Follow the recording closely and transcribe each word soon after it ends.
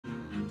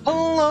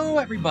Hello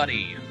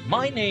everybody,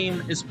 my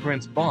name is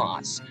Prince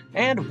Boss,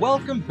 and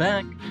welcome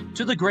back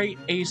to the Great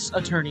Ace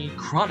Attorney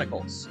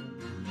Chronicles.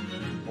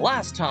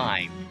 Last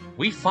time,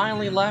 we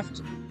finally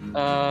left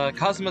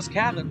Cosmo's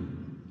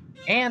cabin,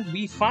 and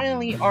we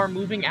finally are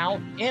moving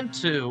out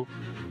into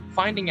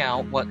finding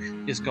out what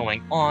is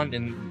going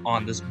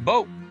on this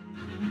boat,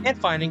 and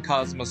finding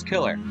Cosmo's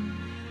killer.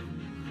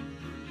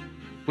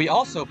 We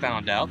also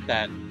found out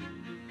that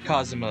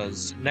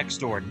Cosmo's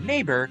next-door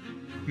neighbor,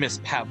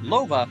 Miss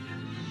Pavlova,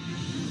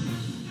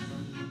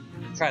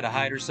 tried to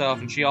hide herself,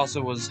 and she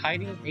also was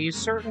hiding a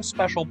certain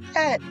special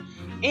pet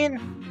in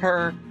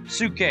her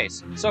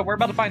suitcase. So we're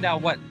about to find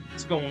out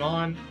what's going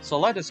on, so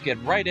let us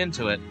get right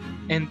into it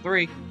in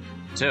 3,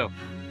 2,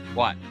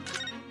 1.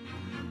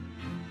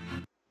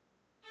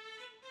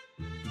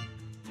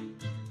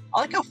 I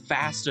like how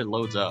fast it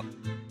loads up.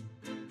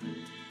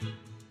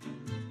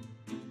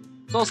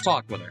 So let's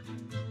talk with her.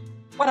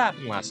 What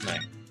happened last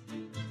night?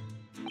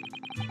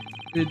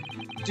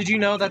 Did you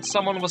know that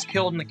someone was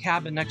killed in the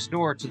cabin next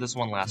door to this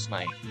one last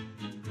night?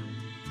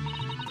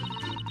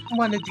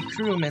 One of the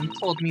crewmen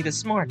told me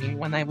this morning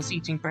when I was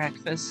eating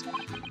breakfast.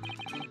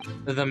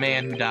 The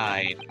man who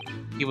died.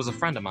 He was a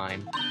friend of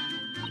mine.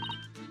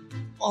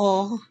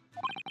 Oh.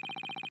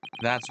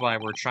 That's why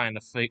we're trying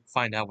to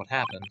find out what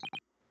happened.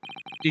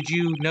 Did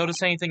you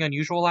notice anything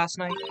unusual last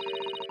night?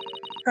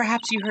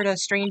 Perhaps you heard a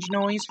strange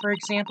noise, for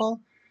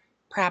example?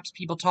 Perhaps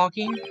people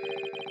talking?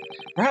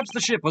 Perhaps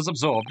the ship was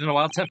absorbed in a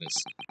wild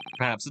tempest.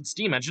 Perhaps its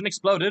steam engine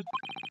exploded.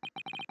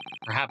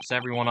 Perhaps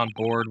everyone on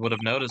board would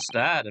have noticed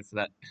if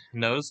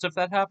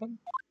that happened.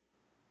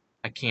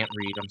 I can't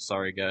read, I'm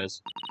sorry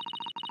guys.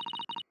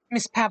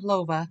 Miss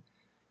Pavlova,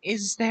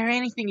 is there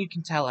anything you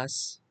can tell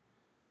us?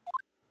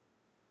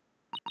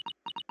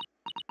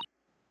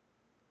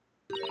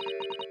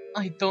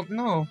 I don't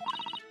know.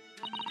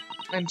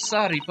 I'm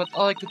sorry, but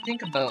all I could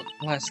think about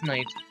last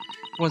night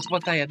was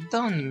what I had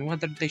done and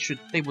whether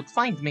they would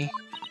find me.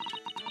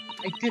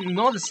 I didn't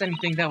notice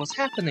anything that was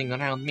happening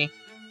around me.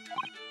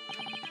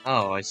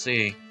 Oh, I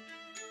see.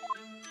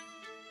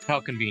 How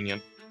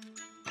convenient.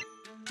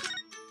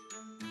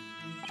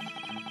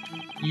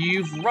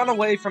 You've run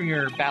away from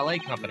your ballet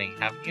company,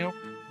 haven't you?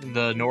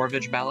 The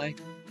Norwich Ballet?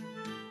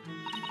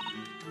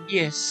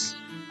 Yes.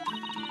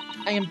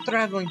 I am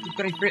traveling to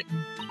Great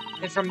Britain,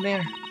 and from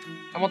there,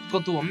 I want to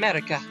go to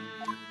America.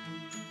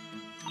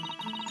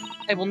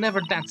 I will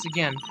never dance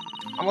again.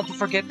 I want to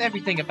forget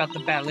everything about the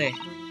ballet.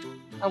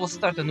 I will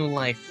start a new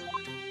life.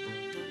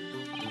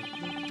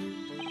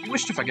 You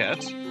wish to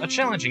forget? A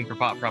challenging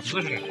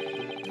proposition.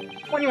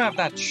 When you have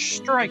that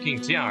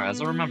striking tiara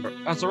as a reminder.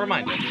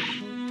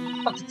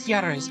 But the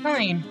tiara is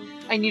mine.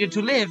 I needed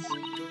to live.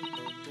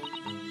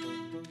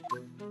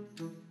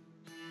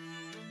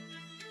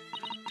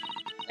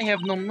 I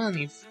have no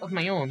money of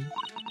my own.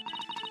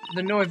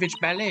 The Norwich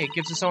Ballet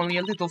gives us only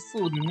a little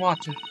food and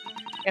water,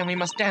 and we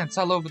must dance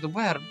all over the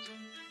world.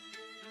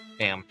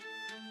 Damn.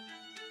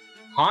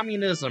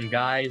 Communism,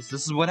 guys.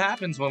 This is what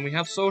happens when we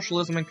have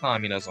socialism and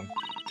communism.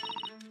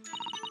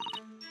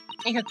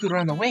 I had to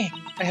run away.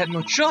 I had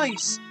no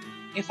choice.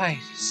 If I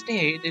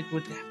stayed, it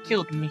would have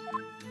killed me.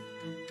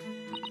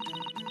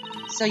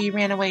 So you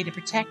ran away to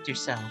protect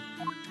yourself?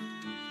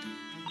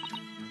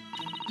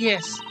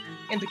 Yes,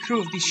 and the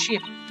crew of this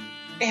ship.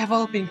 They have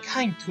all been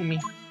kind to me.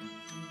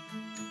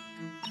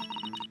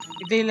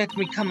 They let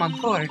me come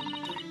on board,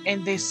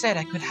 and they said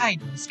I could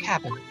hide in this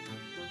cabin.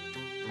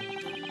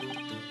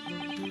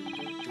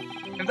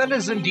 And that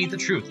is indeed the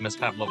truth, Miss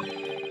Pavlova.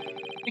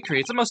 It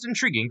creates a most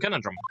intriguing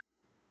conundrum.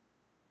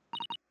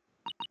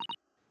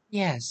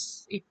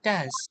 Yes, it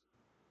does.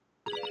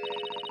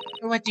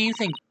 What do you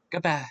think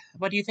about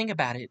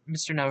it,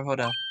 Mr.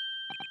 Naruhodo?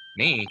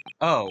 Me?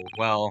 Oh,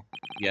 well,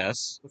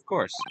 yes, of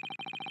course.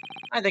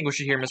 I think we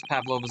should hear Miss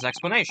Pavlova's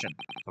explanation.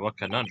 What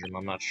conundrum,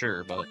 I'm not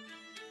sure, but...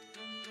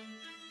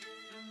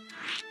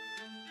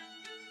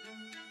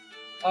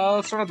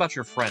 let's learn about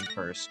your friend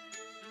first.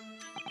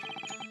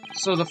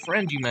 So the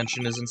friend you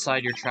mentioned is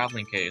inside your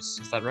traveling case,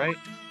 is that right?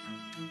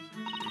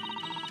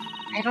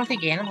 I don't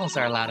think animals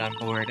are allowed on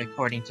board,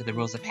 according to the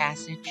rules of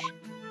passage.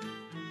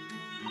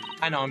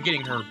 I know, I'm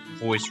getting her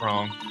voice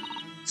wrong.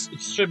 It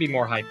should be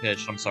more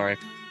high-pitched, I'm sorry.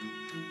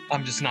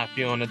 I'm just not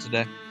feeling it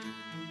today.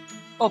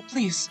 Oh,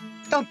 please,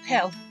 don't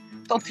tell.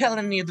 Don't tell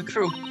any of the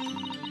crew.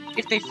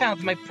 If they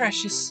found my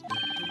precious...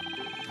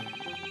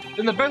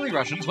 Then the burly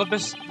Russians would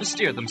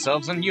bestir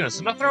themselves in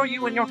unison to throw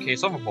you and your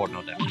case overboard,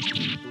 no doubt.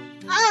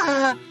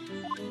 Ah!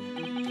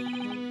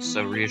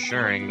 So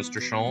reassuring,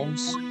 Mr.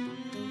 Sholmes.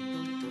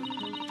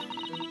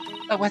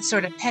 But what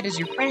sort of pet is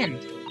your friend?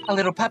 A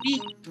little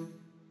puppy?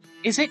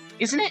 Isn't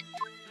it?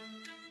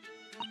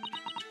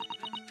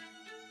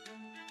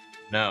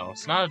 No,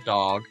 it's not a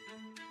dog.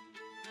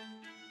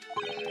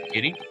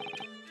 Kitty?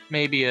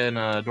 Maybe an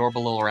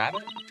adorable little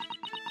rabbit?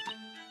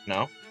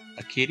 No?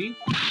 A kitty?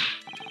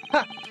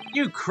 Ha!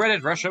 You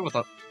credit Russia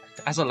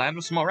as a land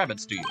of small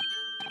rabbits, do you?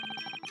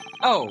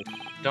 Oh,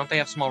 don't they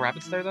have small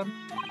rabbits there, then?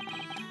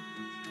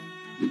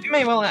 You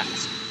may well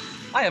ask.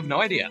 I have no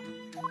idea.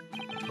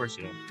 Of course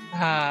you don't.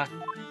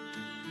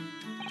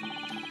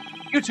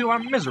 You two are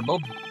miserable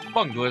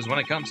bunglers when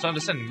it comes to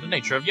understanding the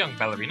nature of young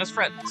ballerina's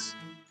friends.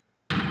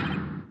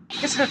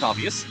 Isn't it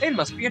obvious? It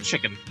must be a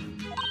chicken.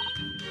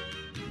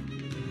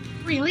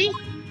 Really?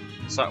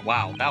 So,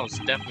 wow, that was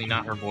definitely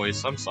not her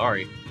voice. I'm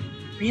sorry.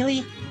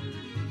 Really?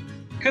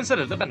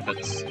 Consider the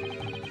benefits.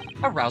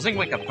 A rousing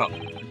wake-up call,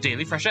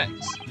 daily fresh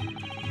eggs,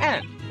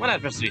 and when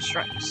adversity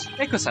strikes,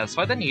 it could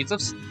satisfy the needs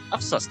of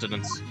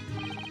sustenance.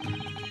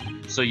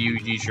 So you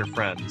eat your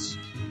friends.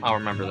 I'll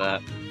remember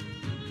that.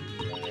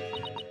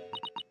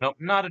 Nope,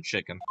 not a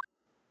chicken.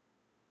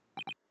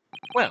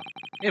 Well,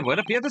 it would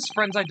appear this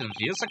friend's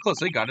identity is a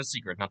closely guarded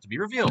secret not to be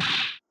revealed.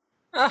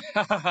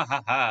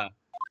 Uh-huh.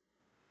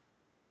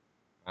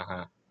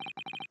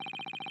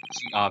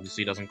 She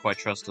obviously doesn't quite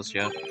trust us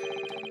yet.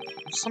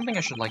 There's something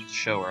I should like to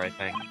show her, I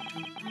think.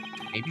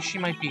 Maybe she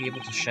might be able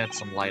to shed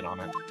some light on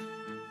it.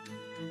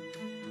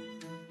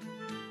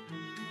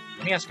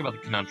 Let me ask about the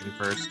conundrum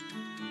first.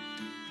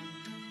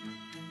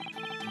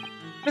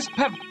 Miss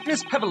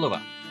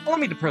Pavlova, allow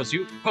me to pose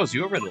you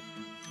a riddle.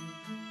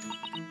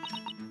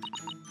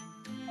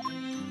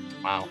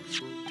 Wow.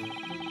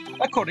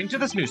 According to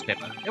this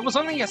newspaper, it was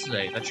only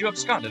yesterday that you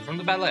absconded from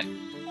the ballet.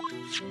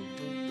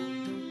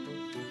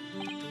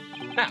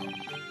 Now,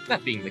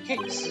 that being the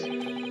case,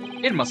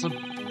 it must have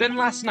been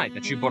last night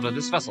that you boarded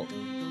this vessel.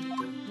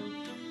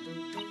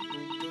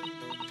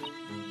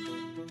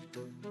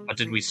 But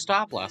did we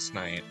stop last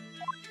night?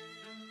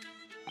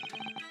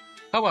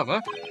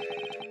 However,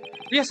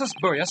 the SS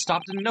Burya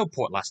stopped in no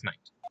port last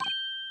night.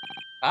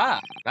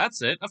 Ah,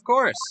 that's it, of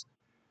course.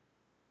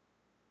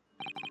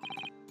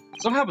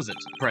 So how was it,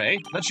 pray,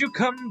 that you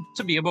come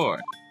to be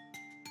aboard?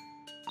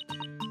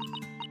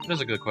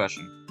 That's a good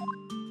question.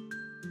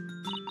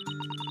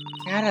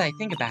 Now that I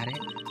think about it,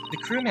 the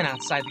crewman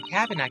outside the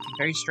cabin acted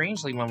very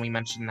strangely when we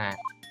mentioned that.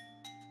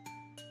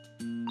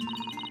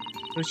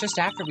 It was just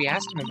after we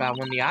asked him about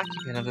when the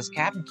occupant of his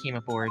cabin came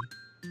aboard.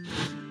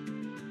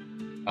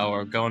 Oh,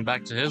 we're going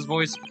back to his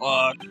voice?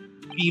 Fuck.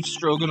 Beef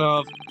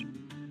stroganoff.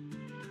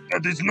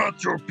 That is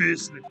not your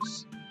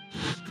business.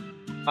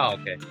 Oh,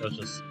 okay. That was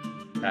just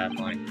bad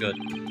line. Good.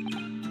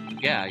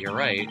 Yeah, you're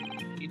right.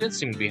 He did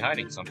seem to be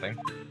hiding something.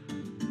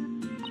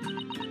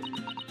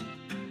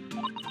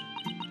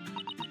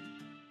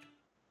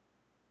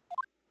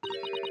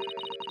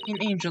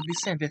 An angel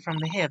descended from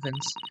the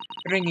heavens,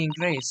 bringing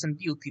grace and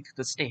beauty to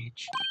the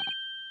stage.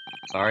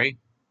 Sorry?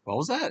 What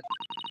was that?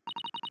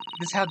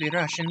 It is how the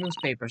Russian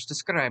newspapers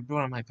described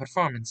one of my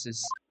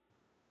performances.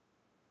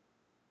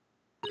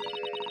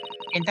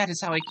 And that is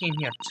how I came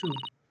here, too.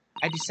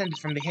 I descended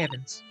from the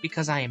heavens,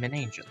 because I am an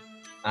angel.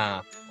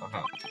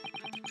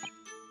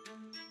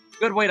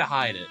 Good way to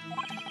hide it.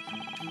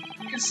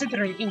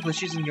 Considering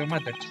English isn't your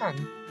mother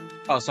tongue...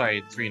 Oh, sorry,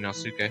 it's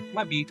Rinosuke.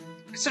 Might be.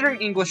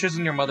 Considering English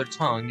isn't your mother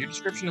tongue, your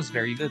description is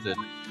very vivid.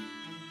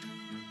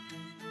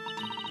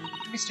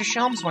 Mr.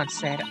 Sholmes once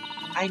said,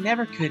 I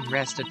never could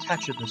rest a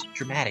touch of this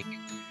dramatic.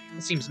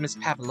 It seems Miss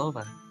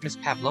Pavlova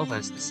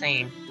is the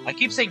same. I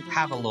keep saying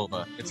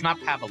Pavlova. It's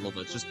not Pavlova,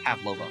 it's just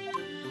Pavlova.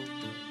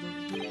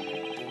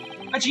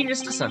 A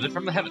genius descended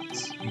from the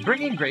heavens,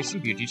 bringing grace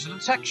and beauty to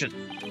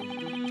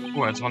detection.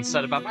 Words once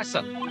said about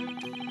myself.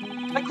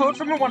 I quote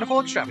from a wonderful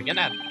extravagant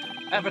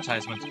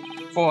advertisement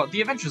for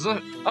the adventures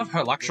of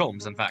Herlock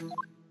Sholmes, in fact.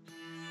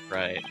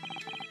 Right.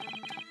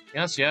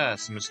 Yes,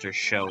 Mr.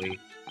 Showy.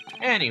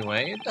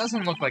 Anyway, it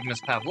doesn't look like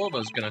Miss Pavlova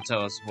is gonna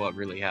tell us what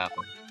really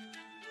happened.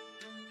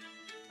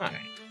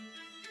 Alright.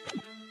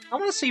 I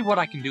want to see what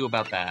I can do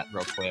about that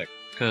real quick,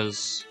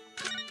 because...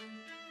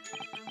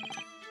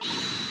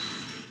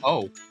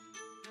 Oh.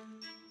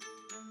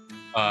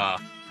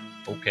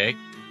 Okay.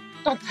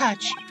 Don't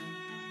touch!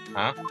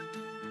 Huh?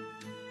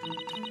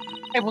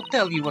 I will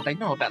tell you what I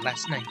know about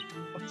last night,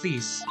 but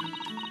please,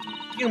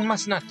 you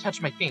must not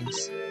touch my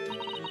things.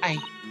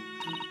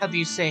 How do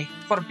you say,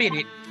 forbid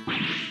it.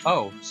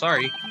 Oh,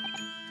 sorry.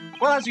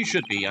 Well, as you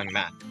should be, young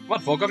man.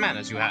 What vulgar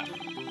manners you have.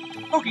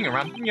 Poking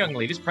around in young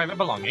ladies' private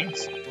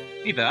belongings.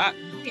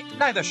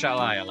 Neither shall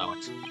I allow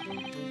it.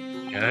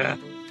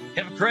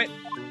 Hypocrite!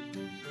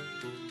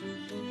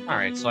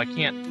 Alright, so I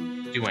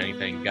can't do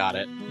anything, got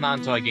it. Not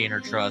until I gain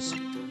her trust.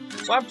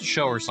 So I have to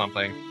show her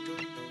something.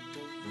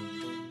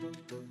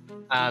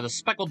 The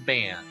speckled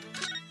band.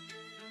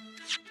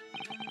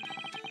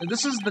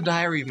 This is the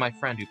diary of my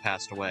friend who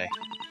passed away.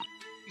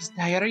 His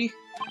diary?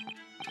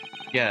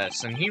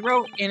 Yes, and he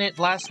wrote in it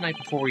last night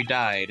before he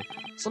died,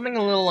 something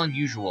a little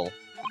unusual.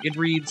 It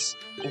reads,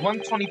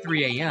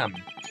 1:23 a.m.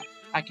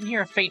 I can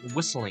hear a faint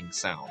whistling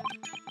sound.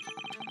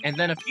 And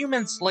then a few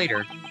minutes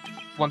later,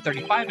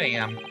 1:35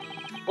 a.m.,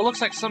 what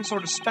looks like some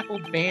sort of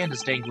speckled band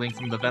is dangling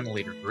from the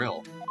ventilator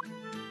grill.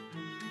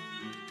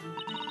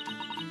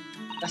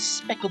 A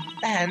speckled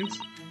band?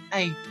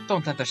 I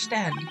don't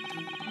understand.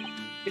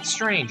 It's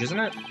strange, isn't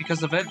it? Because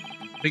the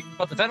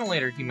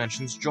ventilator he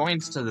mentions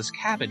joins to this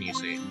cabin, you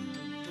see.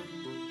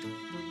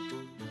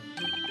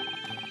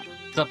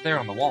 It's up there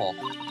on the wall.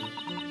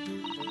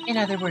 In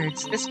other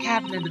words, this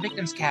cabin and the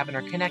victim's cabin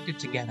are connected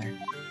together.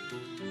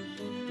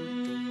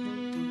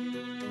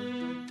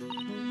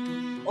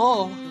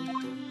 Oh!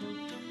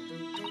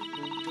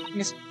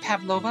 Miss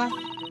Pavlova,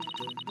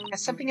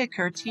 has something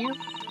occurred to you?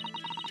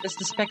 Does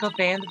the speckled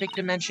band the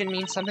victim mentioned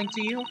mean something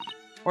to you?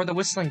 Or the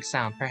whistling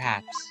sound,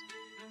 perhaps?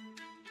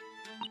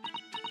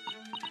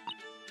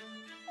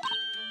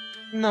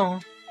 No.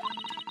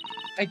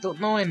 I don't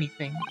know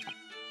anything.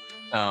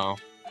 Oh.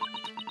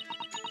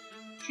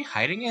 Is she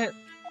hiding it?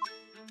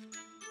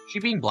 Is she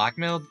being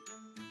blackmailed?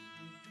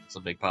 It's a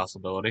big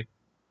possibility.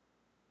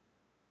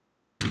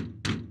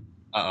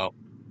 Uh-oh.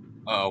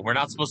 Uh-oh, we're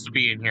not supposed to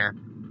be in here.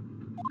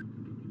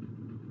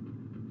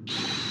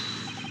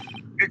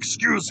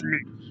 Excuse me,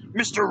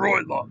 Mr.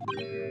 Roylock.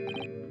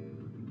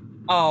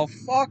 Oh,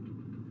 fuck.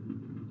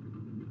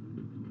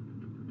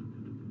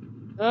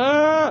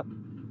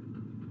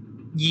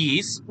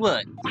 Yes,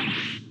 what?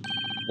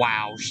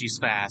 Wow, she's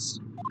fast.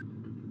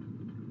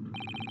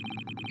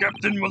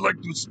 Captain would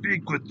like to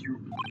speak with you.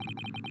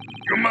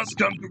 You must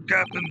come to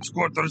Captain's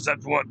quarters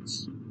at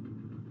once.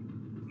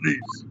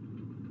 Please.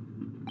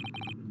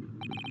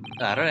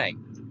 Alright,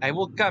 I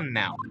will come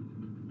now.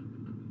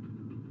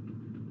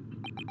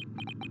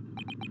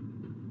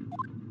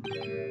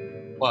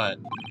 What?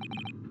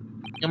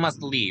 You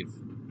must leave.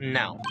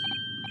 No.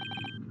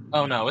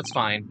 Oh no, it's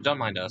fine. Don't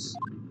mind us.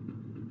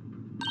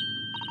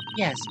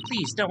 Yes,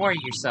 please, don't worry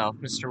yourself,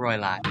 Mr.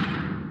 Roylock.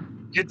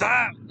 Get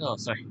out! Oh,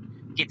 sorry.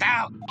 Get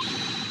out!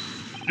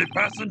 The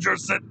passenger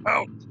said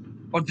out.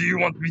 Or do you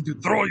want me to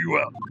throw you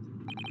out?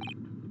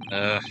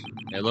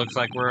 It looks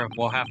like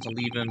we'll have to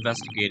leave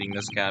investigating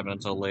this cabin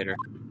until later.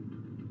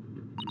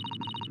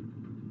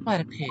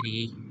 What a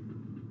pity.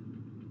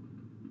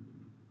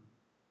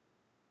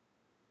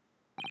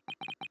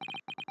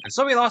 And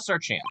so we lost our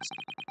chance.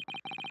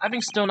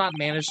 Having still not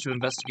managed to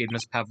investigate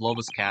Miss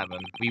Pavlova's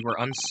cabin, we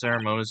were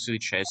unceremoniously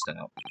chased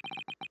out.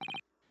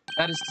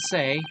 That is to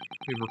say,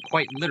 we were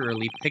quite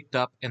literally picked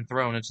up and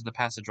thrown into the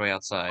passageway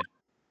outside.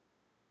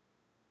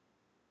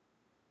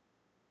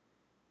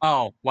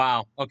 Oh,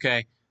 wow,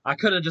 okay. I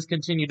could have just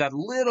continued that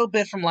little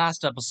bit from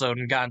last episode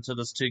and gotten to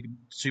this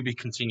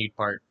to-be-continued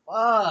part.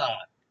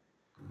 Fuck!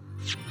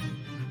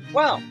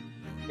 Well,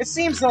 it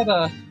seems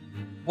that,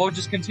 we'll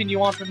just continue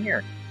on from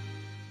here.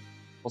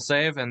 We'll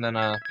save and then,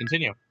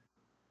 continue.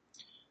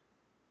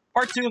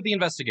 Part 2 of the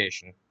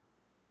investigation.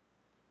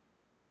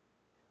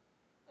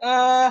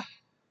 So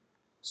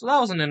that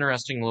was an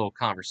interesting little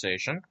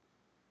conversation.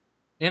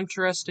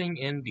 Interesting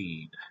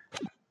indeed.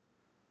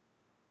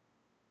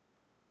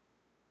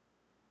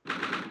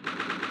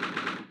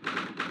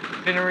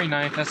 January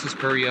 9th, SS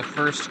Buria,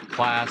 first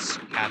class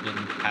cabin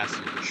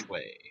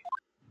passageway.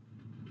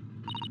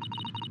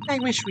 I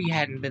wish we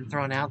hadn't been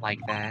thrown out like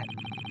that.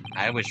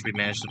 I wish we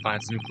managed to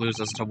find some clues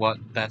as to what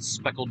that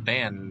speckled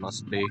band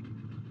must be.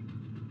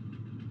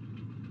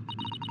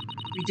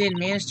 We didn't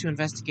manage to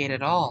investigate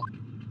at all.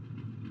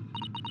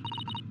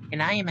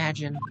 And I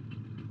imagine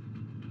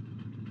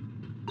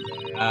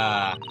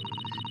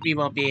we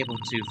won't be able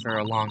to for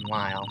a long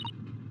while.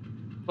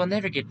 We'll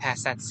never get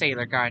past that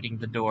sailor guarding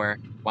the door.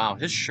 Wow,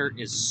 his shirt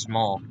is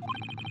small.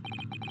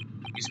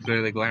 He's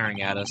clearly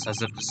glaring at us,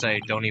 as if to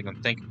say, don't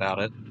even think about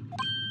it.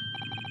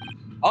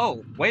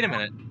 Oh, wait a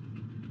minute.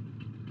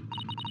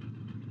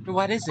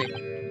 What is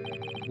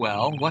it?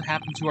 Well, what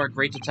happened to our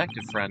great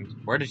detective friend?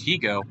 Where did he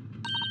go?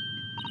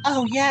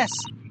 Oh, yes!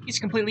 He's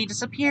completely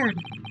disappeared.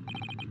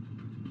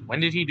 When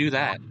did he do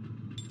that?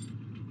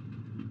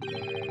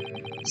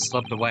 He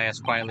slipped away as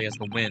quietly as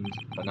the wind,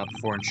 but not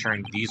before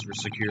ensuring these were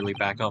securely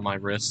back on my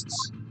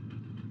wrists.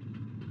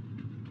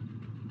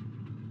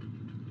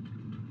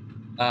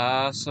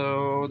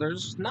 So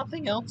there's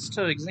nothing else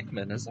to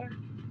examine, is there?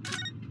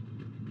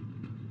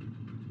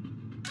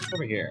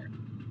 Over here.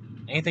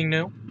 Anything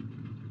new?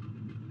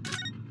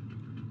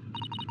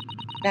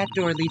 That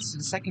door leads to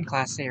the second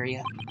class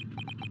area.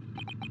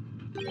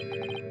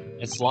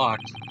 It's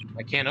locked.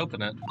 I can't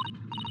open it.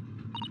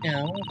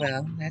 No,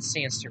 well, that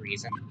stands to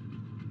reason.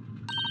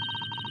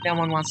 No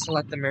one wants to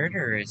let the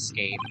murderer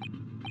escape.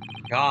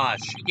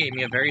 Gosh, she gave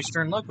me a very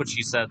stern look when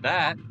she said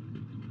that.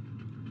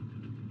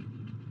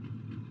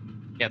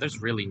 Yeah,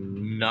 there's really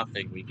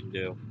nothing we can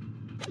do.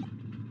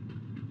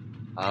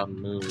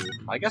 Move.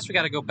 I guess we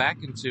gotta go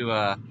back into,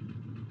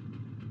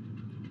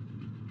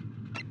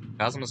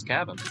 Cosmo's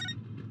cabin.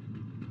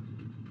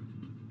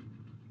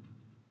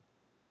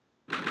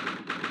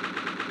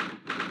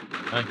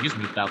 He's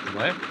moved out the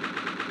way.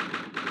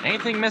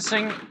 Anything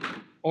missing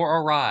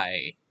or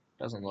awry?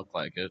 Doesn't look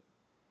like it.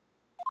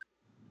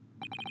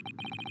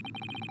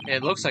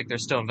 It looks like they're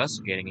still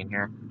investigating in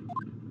here.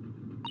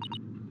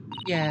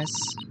 Yes,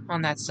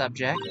 on that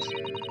subject.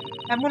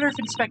 I wonder if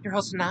Inspector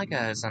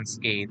Hosonaga is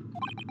unscathed.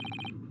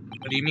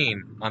 What do you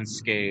mean,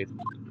 unscathed?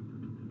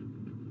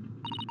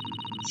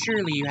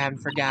 Surely you haven't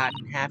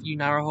forgotten, have you,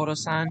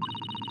 Naruhodo-san?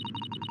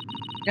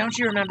 Don't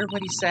you remember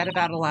what he said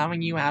about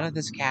allowing you out of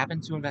this cabin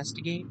to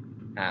investigate?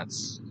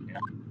 That's... yeah.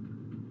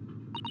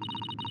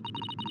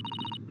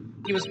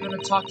 He was going to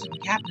talk to the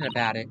captain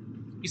about it.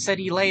 He said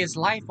he'd lay his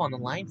life on the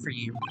line for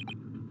you.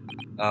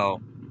 Oh,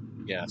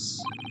 yes.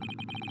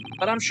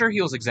 But I'm sure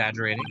he was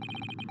exaggerating.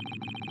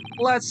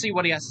 Let's see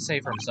what he has to say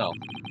for himself.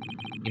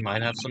 He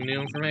might have some new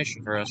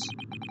information for us.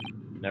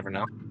 never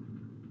know.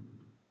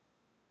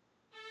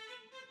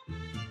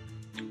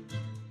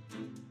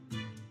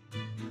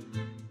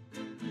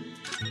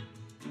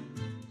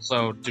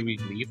 So, do we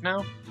leave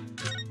now?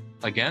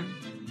 Again?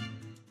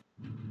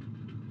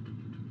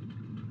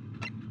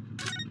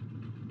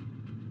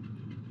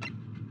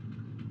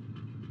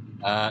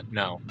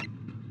 No.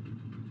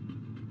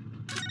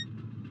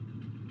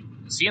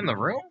 Is he in the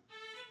room?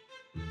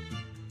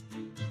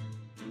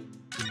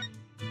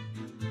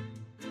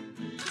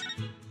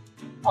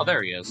 Oh,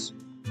 there he is.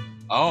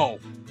 Oh.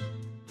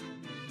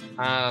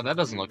 That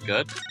doesn't look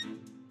good.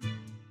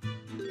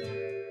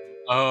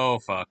 Oh,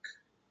 fuck.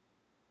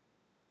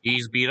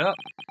 He's beat up.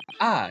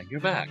 Ah,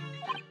 you're back.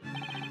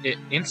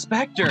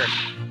 Inspector!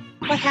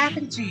 What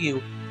happened to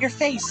you? Your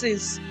face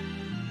is...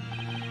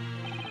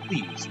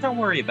 Please, don't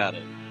worry about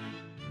it.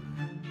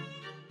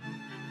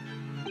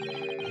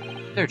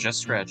 They're just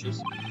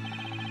scratches.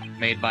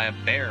 Made by a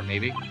bear,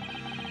 maybe.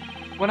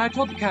 When I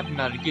told the captain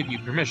not to give you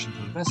permission to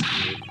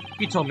investigate,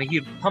 he told me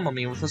he'd pummel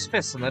me with his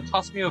fists and then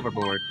toss me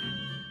overboard.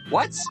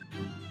 What?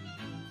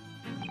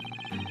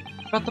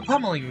 But the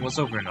pummeling was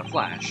over in a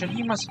flash, and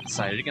he must have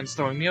decided against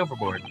throwing me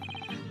overboard.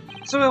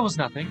 So it was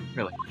nothing,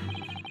 really.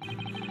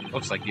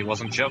 Looks like he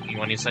wasn't joking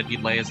when he said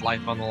he'd lay his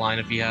life on the line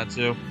if he had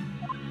to.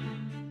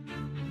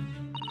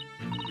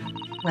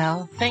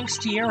 Well, thanks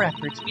to your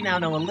efforts, we now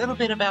know a little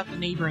bit about the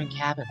neighboring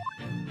cabin.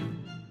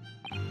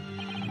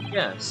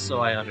 Yes,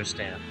 so I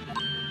understand.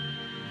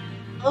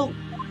 Oh,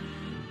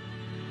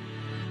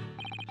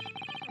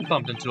 I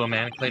bumped into a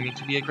man claiming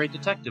to be a great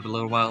detective a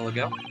little while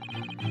ago.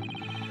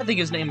 I think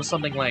his name was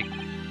something like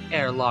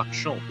Herlock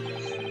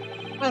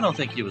Sholmes. I don't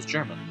think he was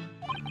German.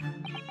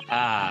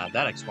 Ah,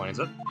 that explains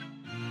it.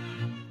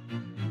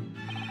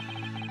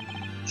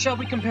 Shall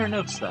we compare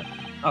notes then?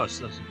 Oh,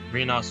 so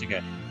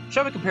Rhinosica.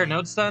 Shall we compare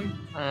notes then?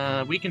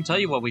 We can tell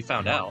you what we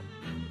found out.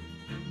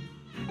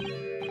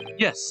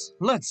 Yes,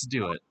 let's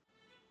do it.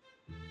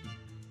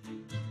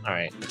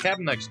 Alright, the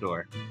cabin next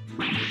door.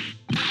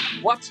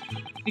 What?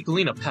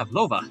 Nikolina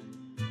Pavlova.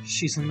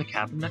 She's in the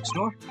cabin next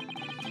door?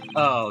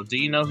 Oh, do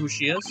you know who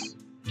she is?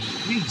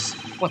 Please,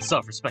 what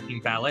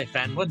self-respecting ballet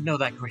fan wouldn't know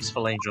that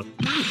graceful angel?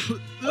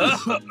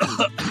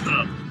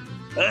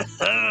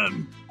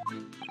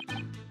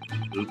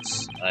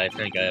 Oops, I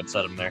think I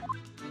upset him there.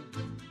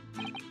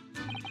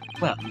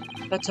 Well,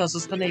 that tells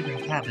us the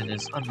neighboring cabin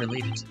is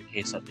unrelated to the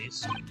case at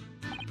least.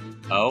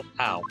 Oh,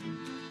 how?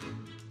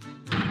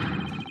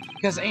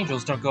 Because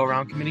angels don't go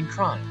around committing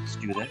crimes,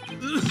 do they?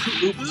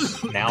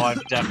 Oops, now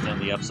I've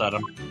definitely upset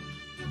him.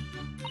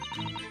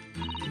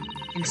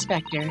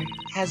 Inspector,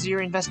 has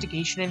your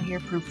investigation in here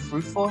proved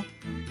fruitful?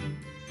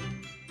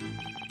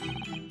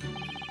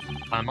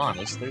 If I'm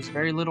honest, there's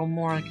very little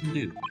more I can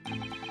do.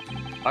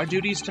 Our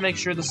duty is to make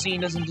sure the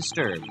scene isn't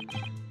disturbed,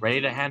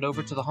 ready to hand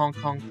over to the Hong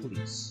Kong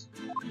police.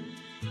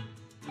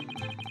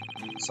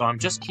 So I'm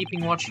just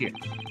keeping watch here,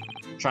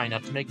 trying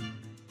not to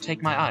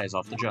take my eyes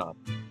off the job.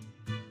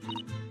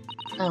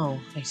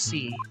 Oh, I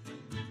see.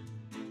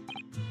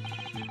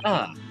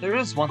 Ah, there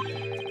is one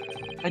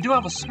thing. I do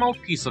have a small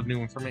piece of new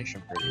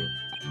information for you.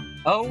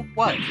 Oh,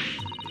 what?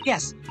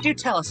 Yes, do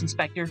tell us,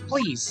 Inspector,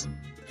 please.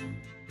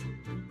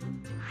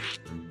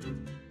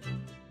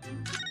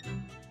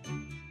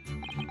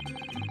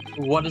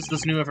 What is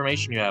this new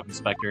information you have,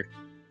 Inspector?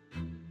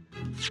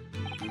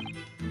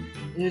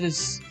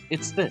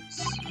 It's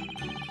this.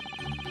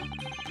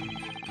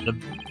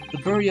 The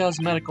Buria's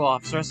medical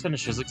officer has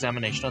finished his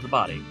examination of the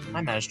body.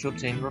 I managed to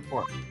obtain the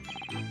report.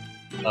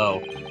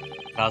 Oh,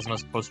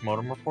 Kazuma's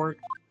postmortem report?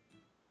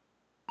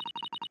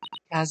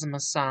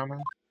 Kazuma-sama.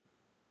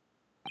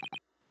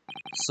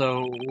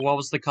 So, what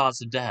was the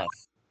cause of death?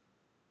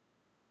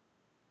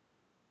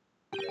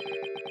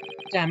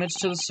 Damage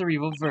to the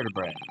cerebral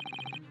vertebrae.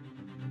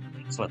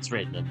 That's what's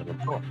written in the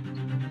report.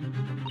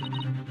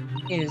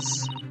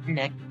 His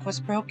neck was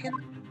broken?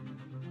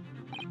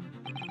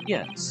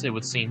 Yes, it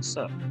would seem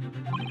so.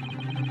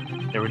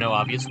 There were no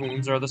obvious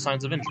wounds or other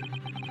signs of injury.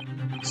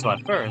 So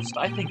at first,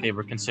 I think they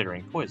were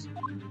considering poison.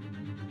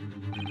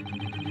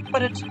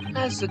 But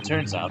as it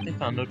turns out, they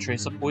found no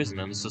trace of poison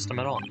in the system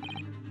at all.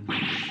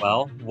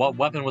 Well, what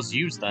weapon was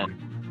used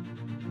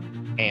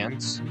then?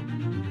 Hands?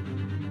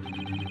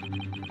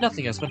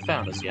 Nothing has been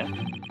found as yet,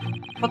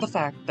 but the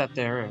fact that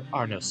there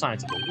are no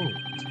signs of a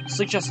wound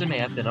suggests it may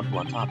have been a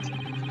blunt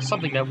object,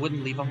 something that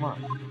wouldn't leave a mark.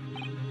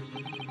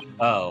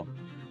 Oh,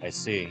 I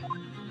see.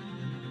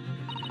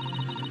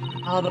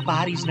 Oh, the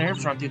body's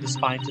nerves run through the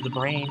spine to the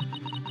brain.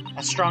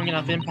 A strong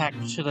enough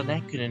impact to the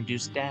neck could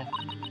induce death.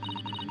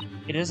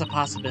 It is a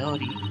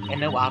possibility,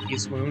 and no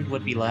obvious wound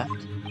would be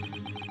left.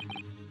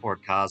 Poor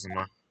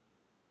Kazuma.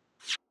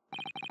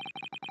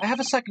 I have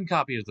a second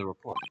copy of the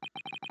report.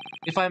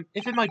 If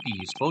it might be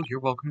useful,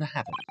 you're welcome to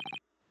have it.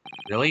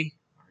 Really?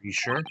 Are you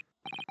sure?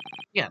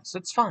 Yes,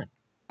 it's fine.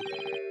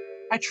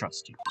 I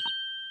trust you.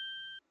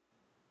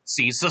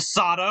 See,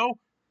 Sasato?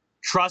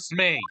 Trust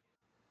me!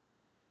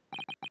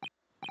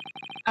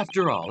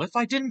 After all, if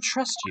I didn't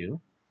trust you,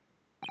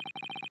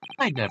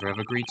 I'd never have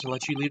agreed to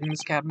let you leave in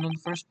this cabin in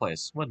the first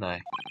place, wouldn't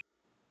I?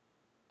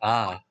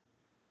 Ah.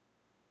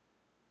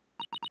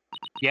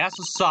 Yes,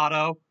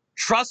 Sato.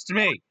 Trust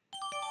me!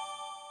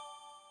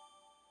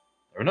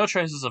 There were no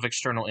traces of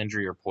external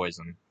injury or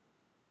poison.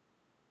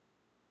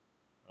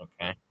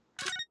 Okay.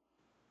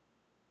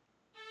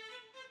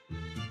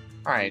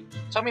 Alright,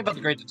 tell me about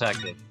the Great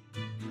Detective.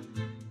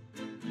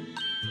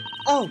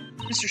 Oh,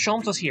 Mr.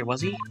 Sholmes was here,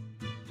 was he?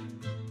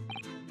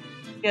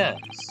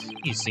 Yes,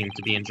 he seemed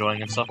to be enjoying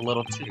himself a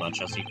little too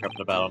much as he crept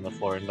about on the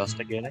floor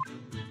investigating.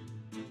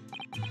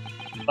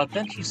 But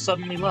then he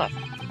suddenly left.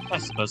 I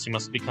suppose he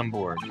must have become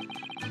bored.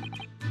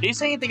 Did he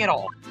say anything at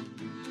all?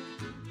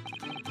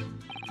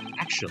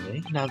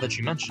 Actually, now that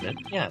you mention it,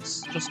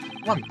 yes, just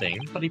one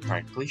thing, but he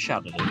practically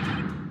shouted it.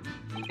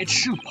 It's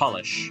shoe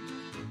polish.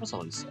 That's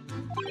all he said.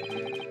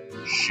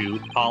 Shoe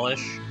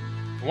polish?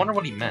 I wonder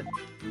what he meant.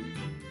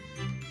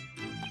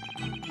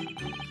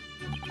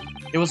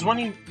 It was when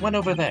he went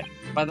over there,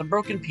 by the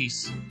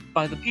piece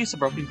of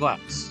broken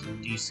glass.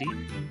 Do you see?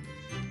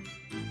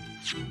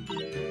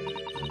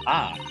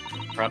 Ah,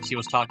 perhaps he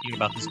was talking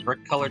about this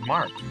brick-colored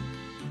mark.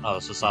 Oh,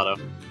 Sato.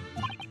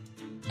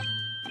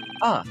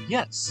 Ah,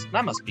 yes,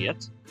 that must be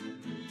it.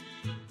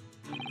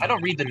 I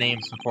don't read the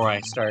names before I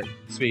start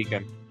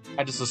speaking.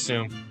 I just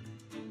assume.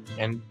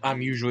 And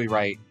I'm usually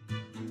right.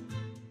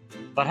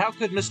 But how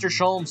could Mr.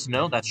 Sholmes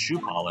know that's shoe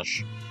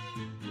polish?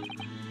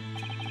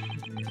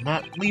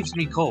 That leaves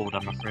me cold,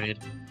 I'm afraid.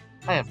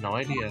 I have no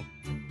idea.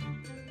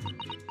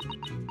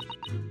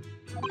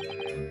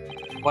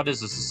 What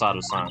is this,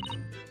 Sato-san?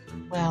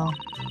 Well,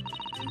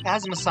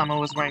 Kazuma-sama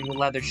was wearing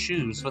leather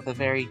shoes with a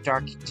very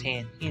dark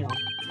tan hue.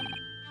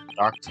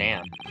 Dark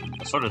tan?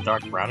 A sort of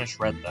dark brownish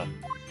red,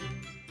 then.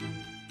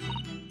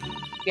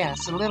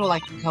 Yes, a little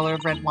like the color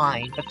of red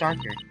wine, but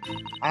darker.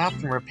 I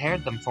often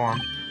repaired them for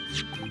him.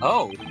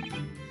 Oh!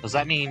 Does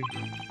that mean...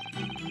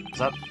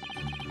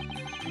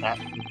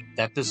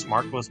 That this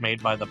mark was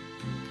made by the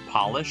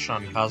polish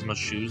on Kazuma's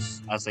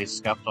shoes as they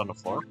scuffed on the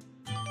floor?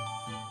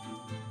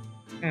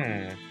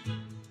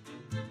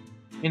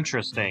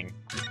 Interesting.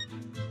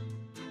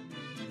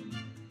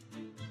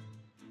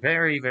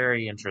 Very,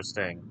 very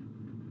interesting.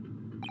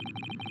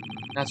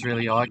 That's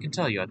really all I can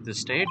tell you at this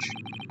stage.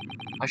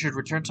 I should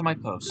return to my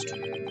post.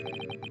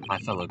 My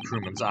fellow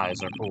crewmen's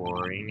eyes are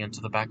boring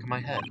into the back of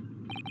my head.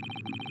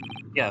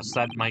 Yes,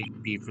 that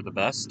might be for the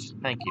best.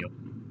 Thank you.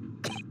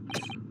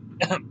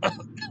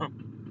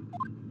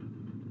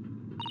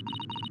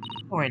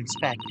 Poor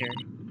Inspector.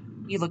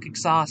 You look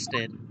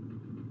exhausted.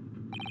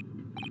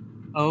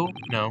 Oh,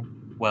 no.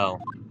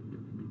 Well.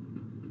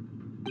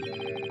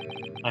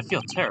 I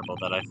feel terrible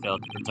that I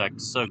failed to protect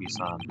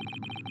Sogi-san.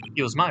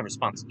 It was my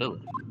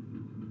responsibility.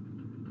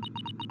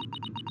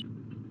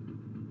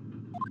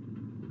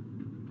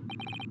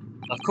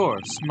 Of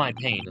course, my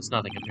pain is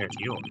nothing compared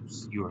to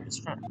yours. You are his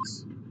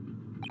friends.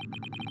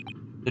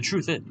 The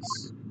truth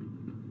is,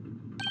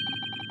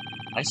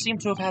 I seem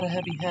to have had a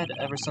heavy head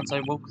ever since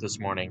I woke this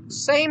morning.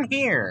 Same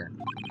here!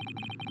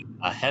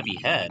 A heavy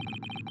head?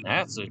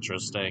 That's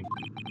interesting.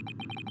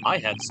 My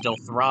head's still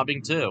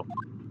throbbing, too.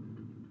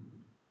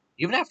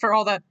 Even after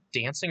all that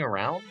dancing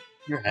around,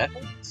 your head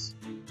hurts?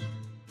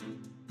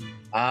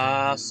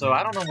 So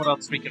I don't know what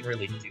else we can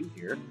really do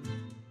here.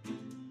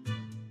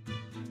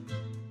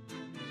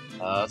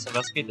 Let's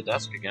investigate the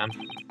desk again.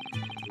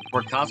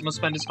 Where Kazuma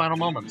spent his final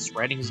moments,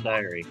 writing his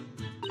diary.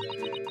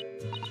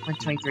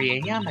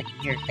 1:23 a.m., I can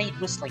hear a faint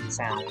whistling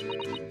sound.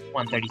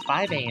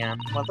 1:35 a.m.,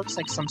 what looks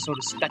like some sort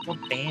of speckled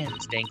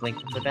band dangling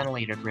from the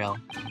ventilator grill.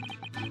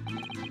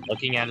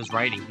 Looking at his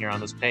writing here on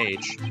this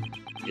page,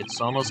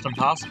 it's almost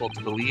impossible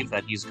to believe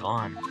that he's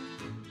gone.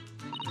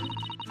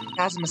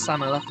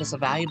 Kazuma-sama left us a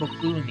valuable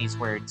clue in these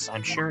words,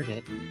 I'm sure of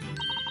it.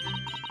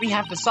 We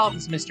have to solve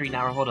this mystery,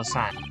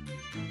 Naruhodo-san.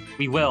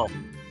 We will.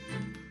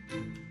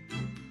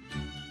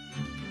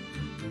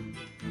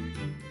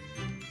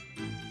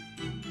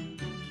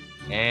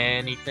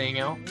 Anything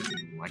else?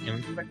 I can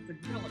inspect the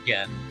grill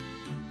again.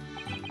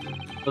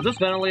 So this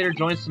ventilator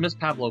joins to Miss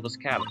Pavlova's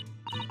cabin.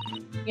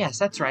 Yes,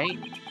 that's right.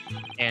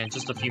 And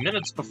just a few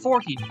minutes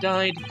before he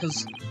died,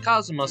 because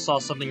Kazuma saw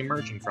something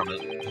emerging from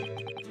it.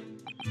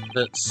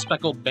 The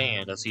speckled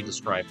band, as he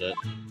described it.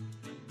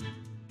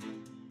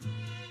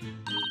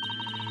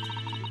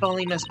 If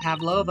only Miss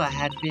Pavlova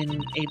had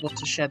been able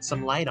to shed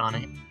some light on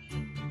it.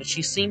 But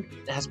she seemed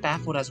as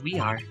baffled as we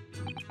are.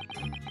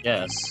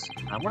 Yes.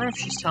 I wonder if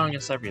she's telling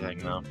us everything,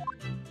 though.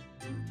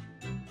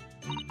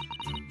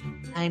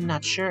 I'm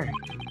not sure.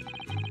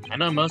 I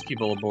know most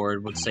people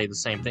aboard would say the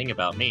same thing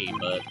about me,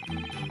 but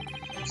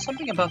there's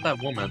something about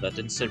that woman that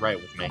didn't sit right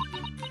with me.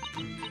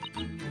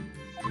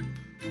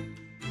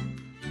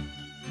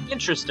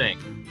 Interesting.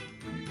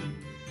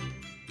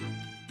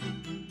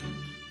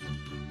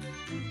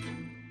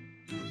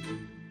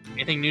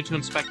 Anything new to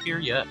inspect here?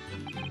 Yet.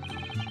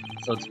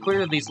 So it's clear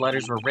that these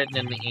letters were written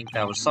in the ink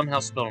that was somehow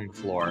spilled on the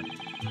floor.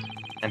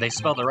 And they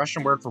spell the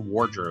Russian word for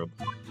wardrobe.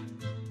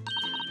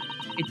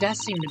 It does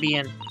seem to be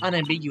an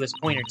unambiguous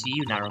pointer to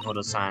you,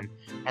 Naruhodo-san,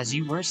 as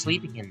you were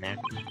sleeping in there.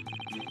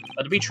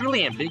 But to be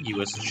truly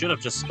ambiguous, it should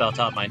have just spelled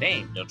out my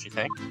name, don't you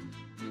think?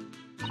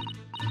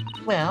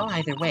 Well,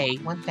 either way,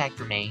 one fact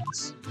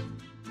remains.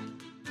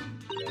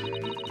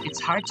 It's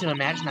hard to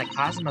imagine that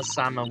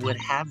Kazuma-sama would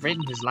have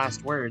written his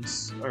last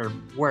words, or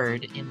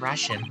word, in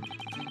Russian.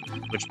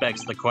 Which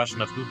begs the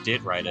question of who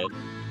did write it.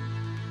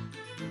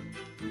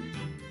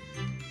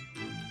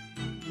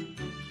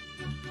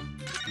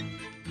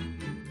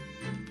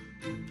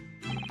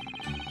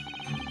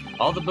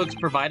 All the books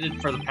provided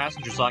for the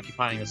passengers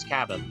occupying this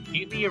cabin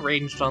neatly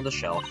arranged on the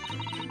shelf.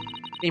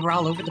 They were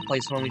all over the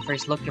place when we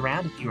first looked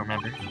around, if you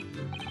remember.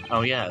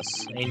 Oh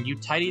yes, and you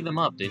tidied them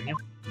up, didn't you?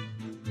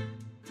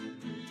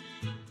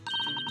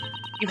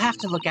 You have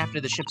to look after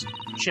the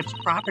ship's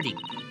property.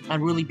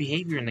 Unruly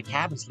behavior in the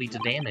cabins lead to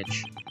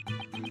damage.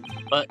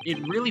 But it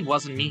really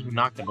wasn't me who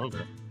knocked them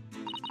over.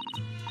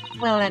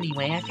 Well,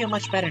 anyway, I feel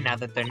much better now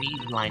that they're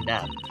neatly lined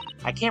up.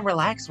 I can't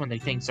relax when their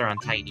things are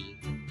untidy.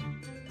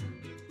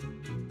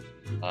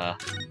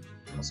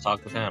 Let's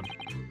talk with him.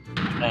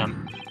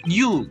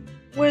 You!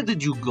 Where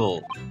did you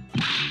go?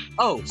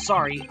 Oh,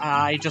 sorry,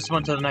 I just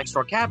went to the next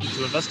door cabin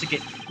to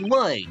investigate.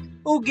 Why?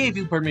 Who gave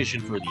you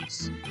permission for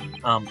this?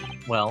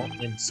 Well,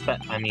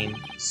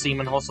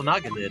 Seaman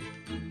Hosonaga did.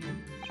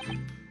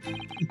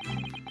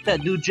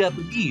 That new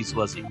Japanese,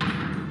 was he?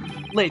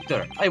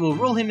 Later, I will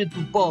roll him into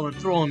a ball and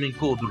throw him in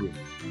cold room.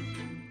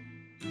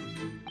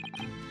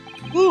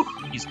 Whew!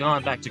 He's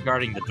gone back to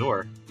guarding the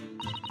door.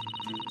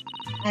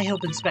 I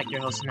hope Inspector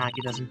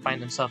Hosonaga doesn't find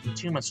himself in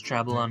too much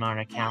trouble on our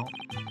account.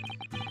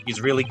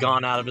 He's really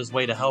gone out of his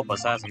way to help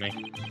us, hasn't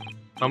he?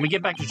 When we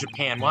get back to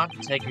Japan, we'll have to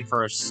take him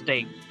for a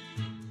steak.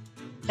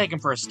 Take him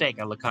for a steak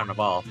at Le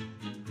Carnival.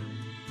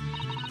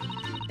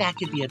 That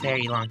could be a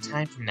very long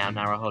time from now,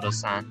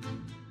 Naruhodo-san.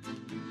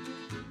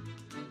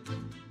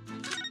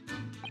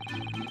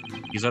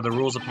 These are the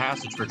rules of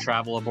passage for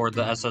travel aboard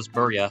the SS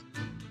Burya.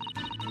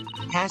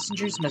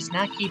 Passengers must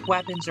not keep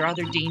weapons or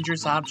other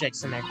dangerous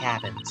objects in their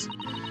cabins.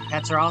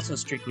 Pets are also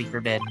strictly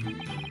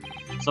forbidden.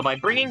 So by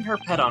bringing her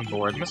pet on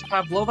board, Miss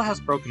Pavlova has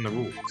broken the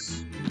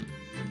rules.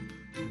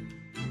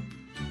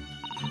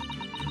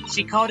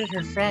 She called it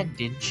her friend,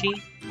 didn't she?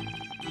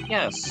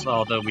 Yes,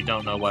 although we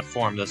don't know what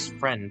form this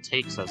friend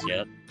takes as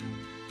yet.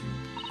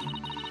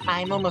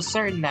 I'm almost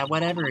certain that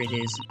whatever it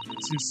is,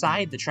 it's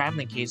inside the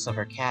traveling case of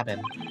her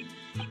cabin.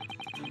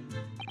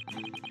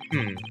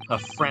 A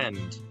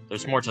friend.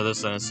 There's more to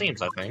this than it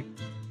seems, I think.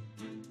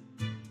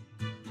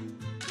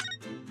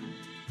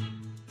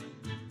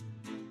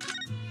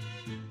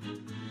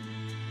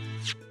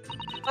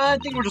 I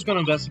think we're just going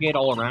to investigate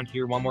all around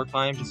here one more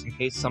time, just in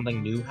case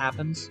something new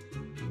happens.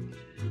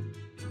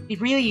 It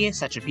really is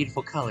such a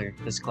beautiful color,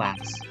 this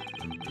glass.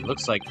 It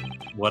looks like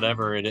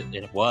whatever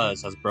it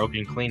was has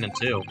broken clean in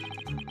two.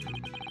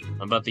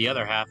 But the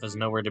other half is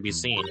nowhere to be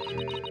seen.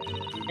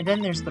 And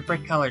then there's the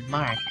brick-colored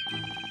mark.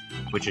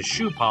 Which is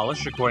shoe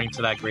polish, according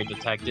to that great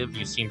detective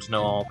you seem to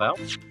know all about.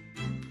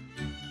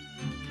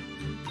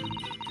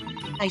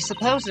 I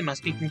suppose it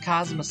must be from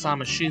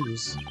Kazuma-sama's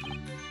shoes.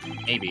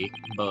 Maybe,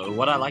 but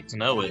what I'd like to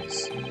know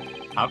is,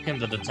 how can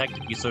the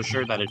detective be so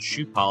sure that it's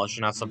shoe polish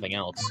and not something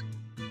else?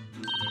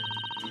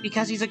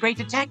 Because he's a great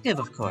detective,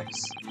 of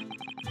course.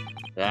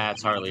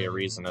 That's hardly a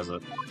reason, is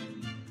it?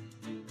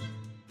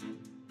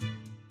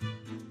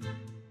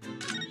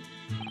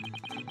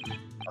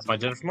 That's my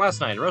dinner from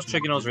last night. Roast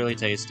chicken was really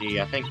tasty.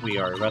 I think we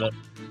already read it.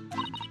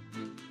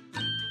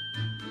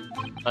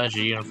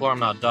 Budgie, uniform,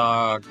 not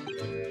dog.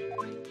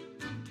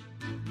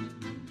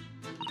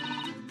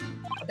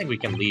 I think we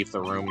can leave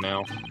the room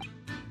now.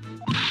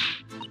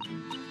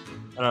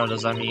 I don't know,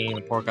 does that mean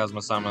the poor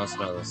Kazuma-sama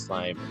smells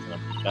like in the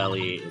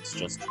belly? It's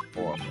just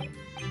horrible.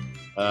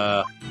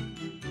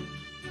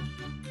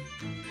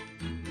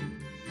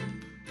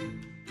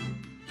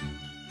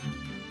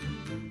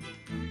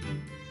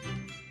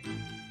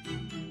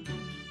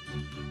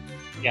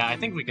 Yeah, I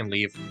think we can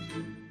leave.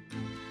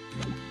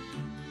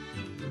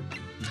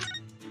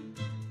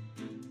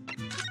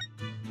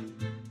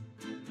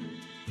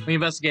 We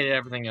investigated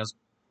everything as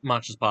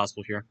much as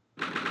possible here.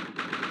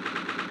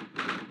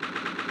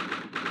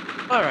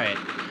 Alright.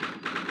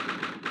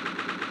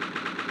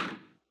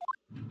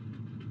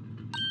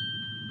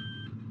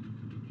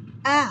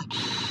 Ah!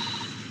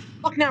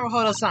 Look,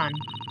 Naruhodo-san!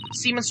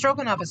 Seaman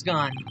Stroganoff is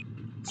gone.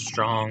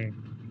 Strong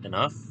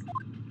enough?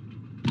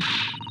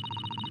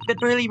 The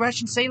burly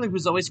Russian sailor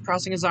who's always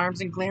crossing his arms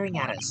and glaring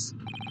at us.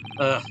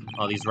 Ugh,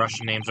 all these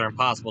Russian names are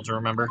impossible to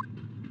remember.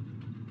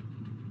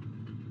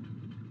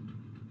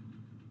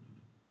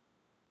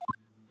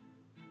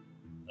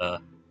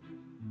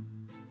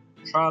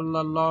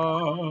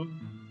 Tra-la-la.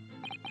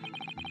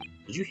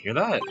 Did you hear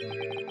that?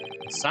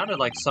 It sounded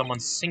like someone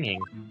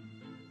singing.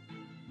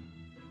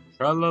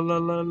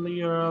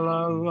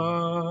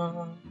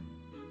 Tra-la-la-la-la-la-la.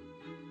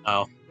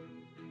 Oh.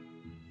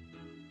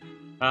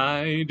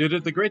 I did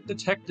it the great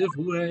detective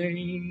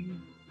way.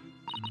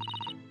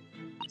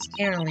 It's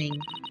caroling.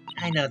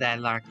 I know that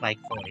lark-like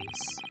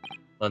voice.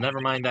 Well, never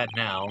mind that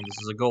now. This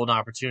is a golden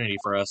opportunity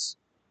for us.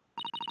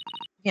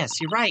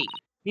 Yes, you're right.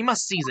 We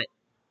must seize it.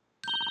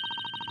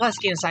 Let's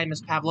get inside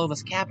Miss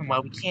Pavlova's cabin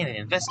while we can and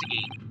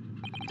investigate.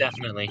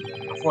 Definitely.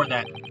 Before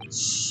that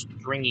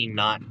stringy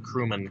knot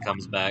crewman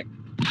comes back.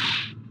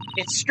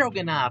 It's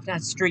Stroganoff,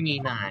 not Stringy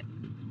Knot.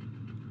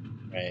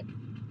 Right.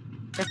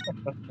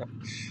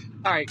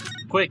 Alright,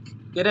 quick,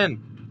 get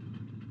in.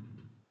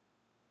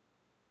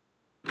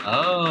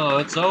 Oh,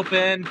 it's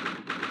open.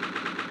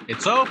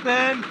 It's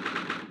open!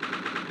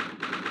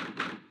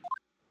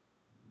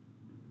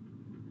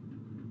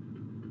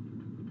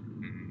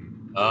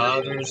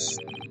 There's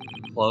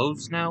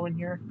clothes now in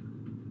here?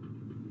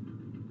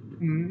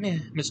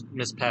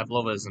 Miss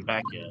Pavlova isn't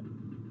back yet.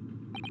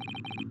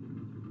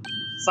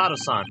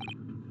 Sato-san.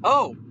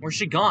 Oh, where's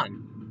she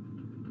gone?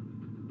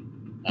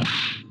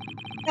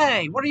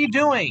 Hey, what are you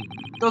doing?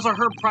 Those are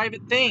her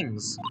private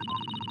things.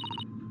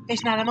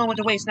 There's not a moment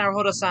to waste,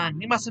 Naruhodo-san.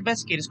 We must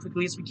investigate as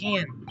quickly as we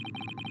can.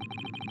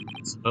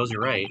 I suppose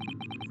you're right.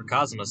 For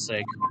Kazuma's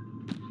sake.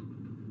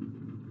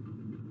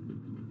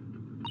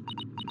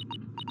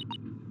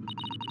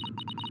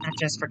 Not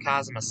just for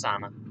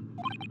Kazuma-sama.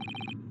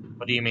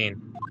 What do you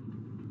mean?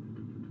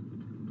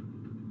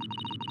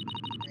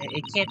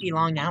 It can't be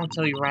long now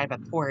until we arrive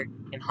at port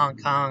in Hong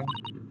Kong.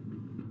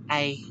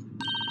 I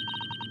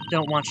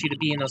don't want you to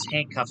be in those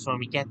handcuffs when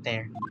we get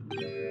there.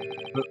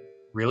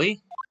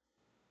 Really?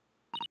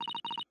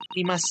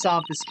 We must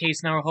solve this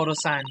case,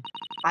 Naruhodo-san.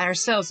 By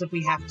ourselves if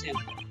we have to.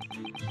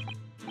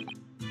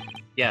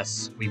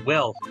 Yes, we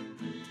will.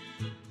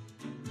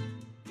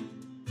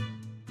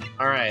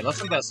 Alright,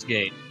 let's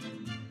investigate.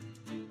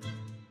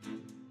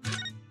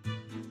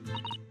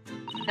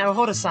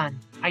 Naruhodo-san,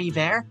 are you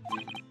there?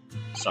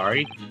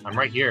 Sorry, I'm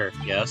right here,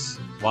 yes.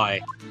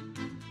 Why?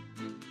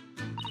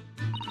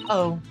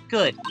 Oh,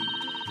 good.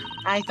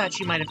 I thought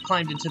you might have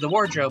climbed into the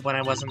wardrobe when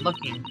I wasn't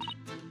looking.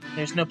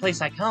 There's no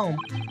place like home.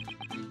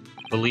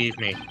 Believe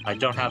me, I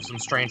don't have some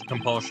strange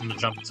compulsion to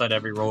jump inside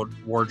every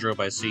wardrobe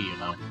I see, you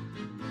know.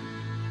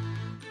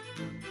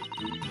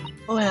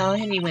 Well,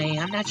 anyway,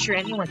 I'm not sure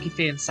anyone could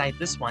fit inside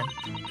this one.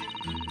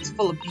 It's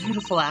full of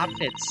beautiful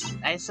outfits.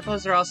 I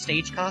suppose they're all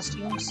stage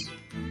costumes?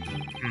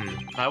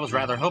 I was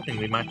rather hoping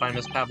we might find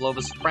Miss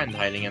Pavlova's friend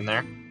hiding in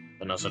there,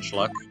 but no such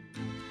luck.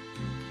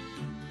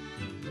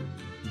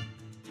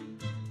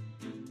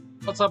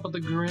 What's up with the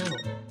grill?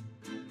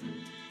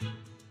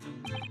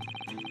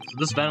 So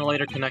this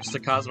ventilator connects to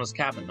Kazuma's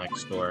cabin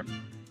next door.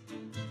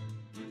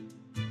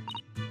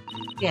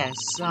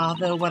 Yes,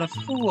 although what a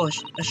fool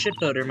a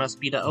shipbuilder must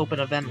be to open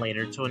a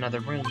ventilator to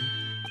another room.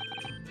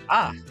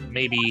 Ah,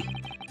 maybe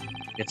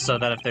it's so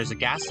that if there's a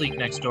gas leak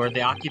next door,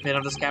 the occupant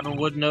of this cabin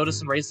would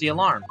notice and raise the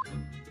alarm.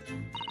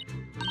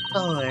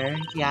 Or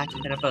the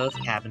occupant of both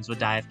cabins would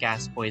die of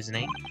gas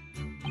poisoning.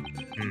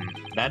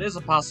 That is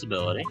a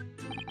possibility.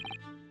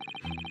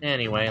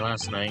 Anyway,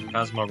 last night,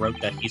 Kazuma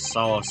wrote that he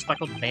saw a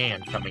speckled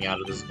band coming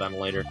out of this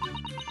ventilator.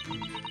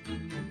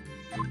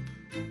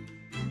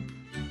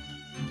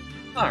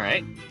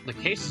 Alright, the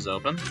case is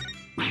open.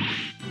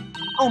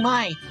 Oh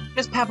my!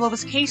 Miss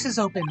Pavlova's case is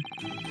open!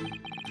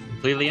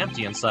 Completely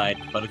empty inside,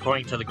 but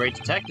according to the great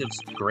detective's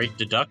great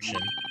deduction,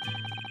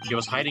 she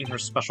was hiding her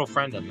special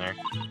friend in there.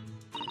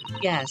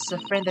 Yes, a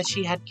friend that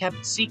she had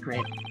kept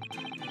secret.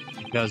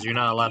 Because you're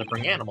not allowed to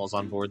bring animals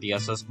on board the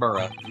SS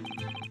Burra.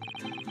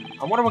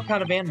 I wonder what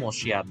kind of animals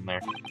she had in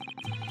there.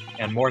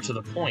 And more to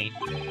the point,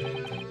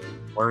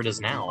 where it is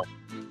now.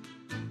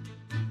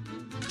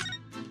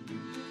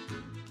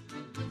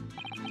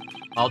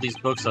 All these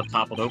books have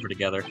toppled over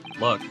together.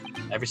 Look,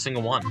 every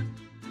single one.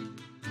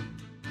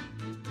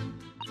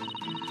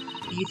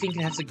 Do you think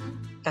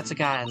that's a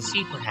guy on the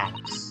sea,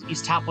 perhaps?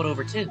 He's toppled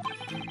over too.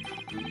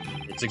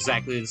 It's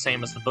exactly the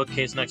same as the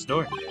bookcase next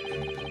door.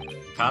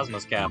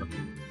 Kazuma's cabin.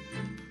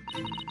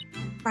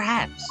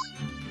 Perhaps.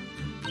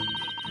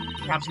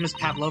 Perhaps Miss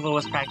Pavlova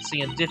was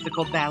practicing a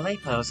difficult ballet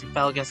pose and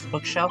fell against the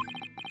bookshelf?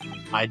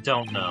 I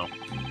don't know.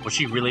 Would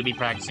she really be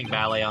practicing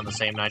ballet on the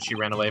same night she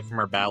ran away from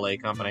her ballet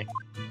company?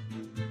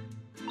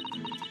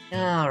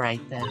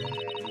 Alright then.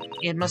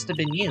 It must have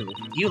been you.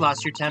 You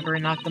lost your temper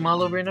and knocked them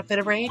all over in a fit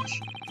of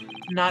rage?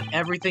 Not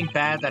everything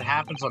bad that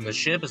happens on the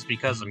ship is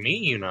because of me,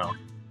 you know.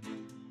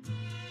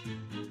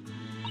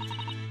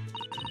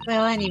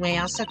 Well, anyway,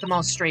 I'll set them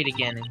all straight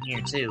again in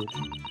here, too.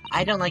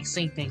 I don't like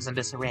seeing things in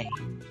disarray.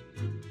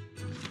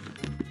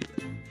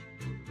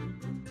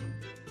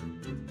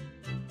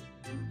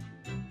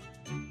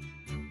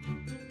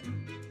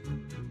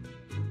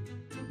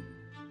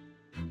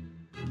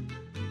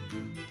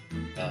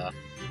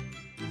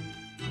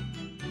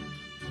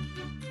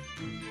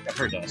 At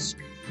her desk.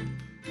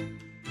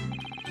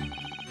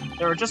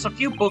 There are just a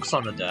few books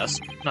on the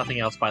desk, nothing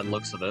else by the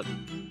looks of it.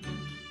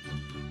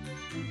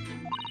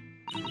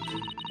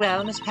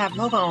 Well, Miss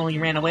Pavlova only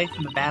ran away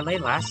from the ballet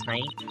last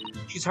night.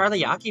 She's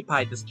hardly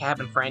occupied this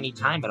cabin for any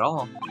time at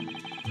all.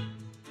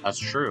 That's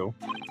true.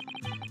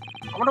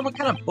 I wonder what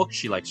kind of book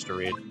she likes to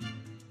read.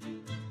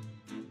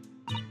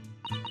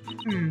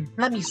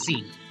 Let me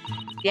see.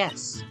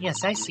 Yes,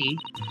 I see.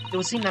 It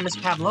would seem that Miss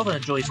Pavlova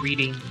enjoys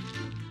reading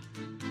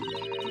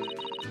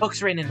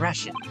books written in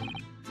Russian.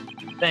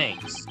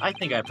 Thanks. I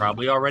think I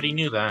probably already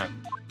knew that.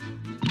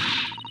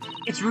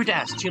 It's rude to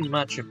ask too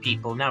much of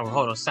people,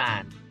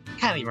 Naruhodo-san.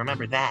 Kindly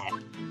remember that.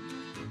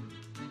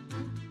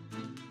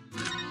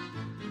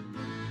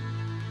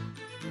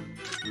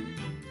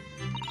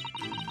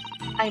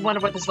 I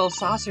wonder what this little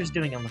saucer's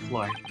doing on the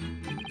floor.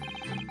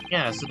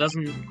 Yes, it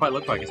doesn't quite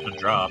look like it's been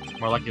dropped.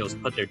 More like it was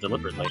put there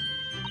deliberately.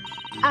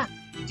 Ah,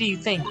 do you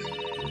think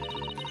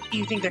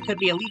there could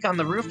be a leak on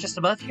the roof just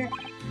above here?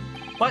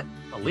 What?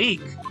 A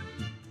leak?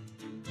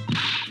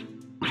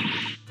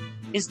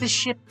 Is this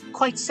ship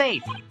quite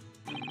safe?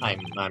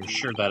 I'm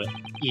sure that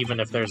even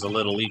if there's a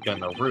little leak on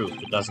the roof,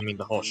 it doesn't mean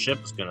the whole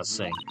ship is gonna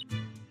sink.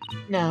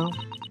 No,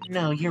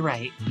 you're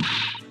right.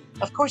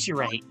 Of course you're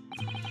right.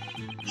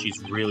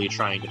 She's really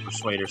trying to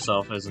persuade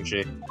herself, isn't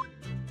she?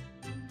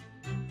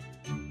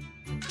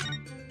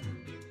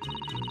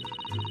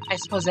 I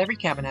suppose every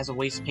cabin has a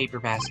waste paper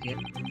basket.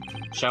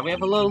 Shall we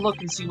have a little look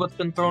and see what's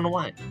been thrown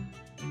away?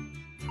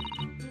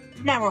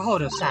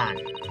 Naruhodo-san.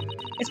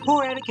 It's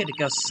poor etiquette to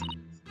go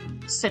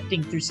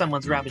sifting through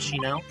someone's rubbish,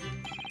 you know?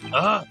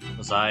 Ugh!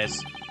 Those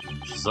eyes.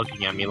 She's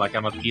looking at me like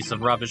I'm a piece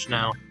of rubbish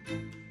now.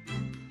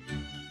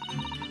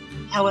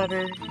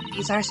 However,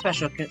 these are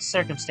special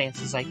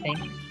circumstances, I think.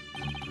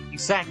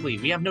 Exactly,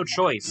 we have no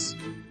choice.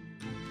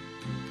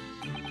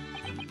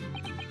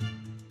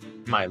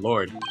 My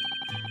lord.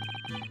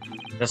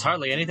 There's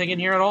hardly anything in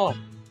here at all.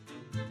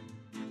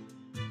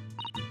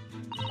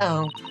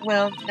 Oh,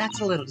 well, that's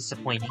a little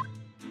disappointing.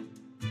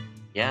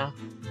 Yeah.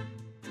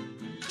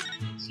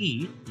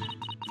 Tea,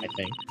 I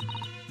think.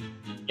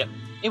 Yep.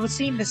 It would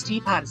seem this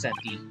teapot is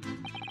empty.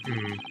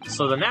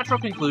 So the natural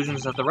conclusion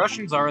is that the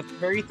Russians are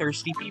very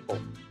thirsty people.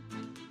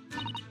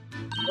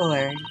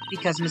 Or,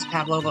 because Miss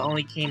Pavlova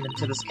only came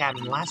into this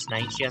cabin last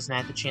night, she hasn't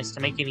had the chance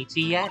to make any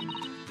tea yet.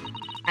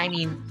 I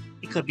mean,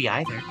 it could be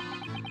either.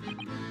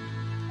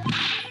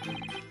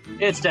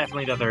 It's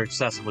definitely that they're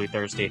excessively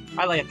thirsty.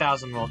 I'd lay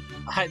 1,000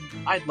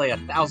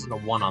 to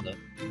 1 on it.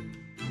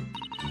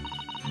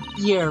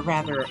 You're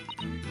rather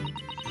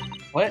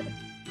What?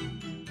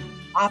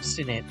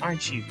 obstinate,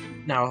 aren't you,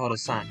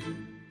 Naruhodo-san?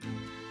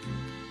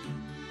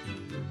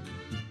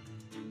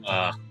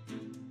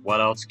 What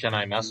else can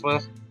I mess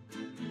with?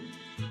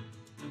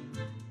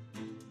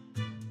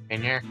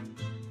 In here?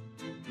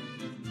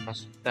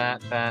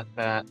 That. I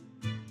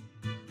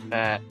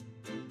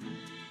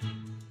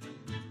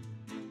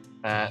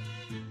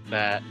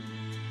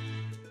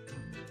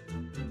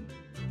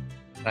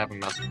haven't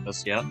messed with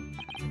this yet.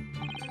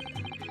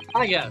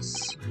 I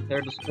guess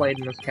they're displayed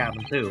in this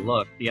cabin too.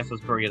 Look, the SS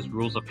Korea's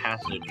rules of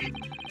passage.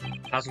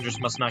 Passengers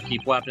must not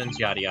keep weapons,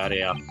 yada yada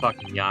yada,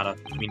 fucking yada.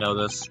 We know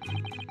this.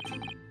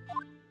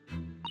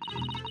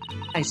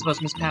 I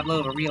suppose Miss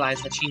Pavlova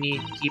realized that she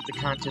needed to keep the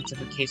contents of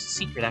her case a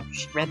secret after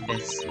she read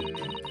this.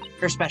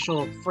 Her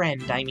special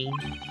friend, I mean.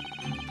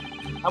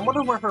 I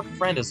wonder where her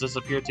friend has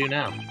disappeared to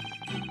now.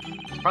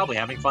 She's probably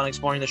having fun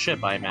exploring the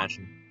ship, I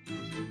imagine.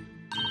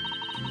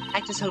 I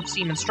just hope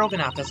Seaman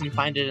Stroganoff doesn't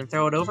find it and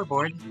throw it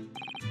overboard.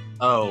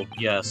 Oh,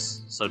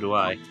 yes, so do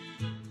I.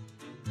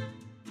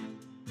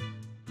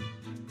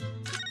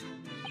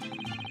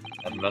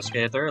 I've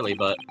investigated thoroughly,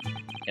 but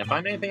can't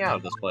find anything out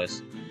of this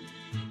place.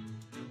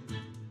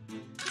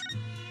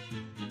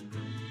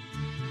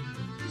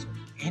 Is there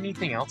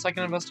anything else I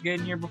can investigate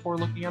in here before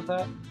looking at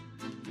that?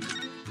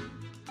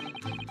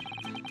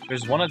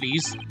 There's one of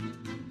these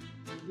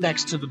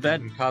next to the bed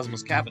in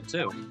Cosmo's cabin,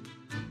 too.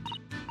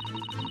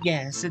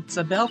 Yes, it's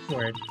a bell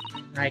cord.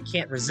 I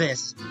can't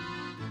resist.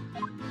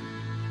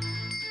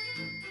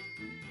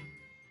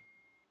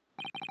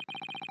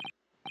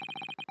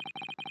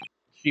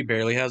 She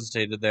barely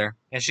hesitated there,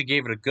 and she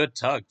gave it a good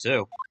tug,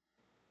 too.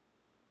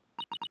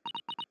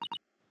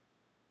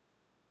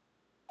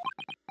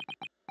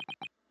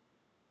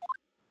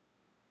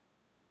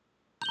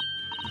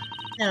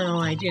 No,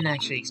 I didn't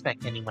actually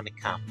expect anyone to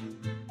come.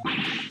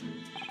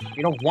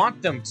 We don't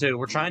want them to.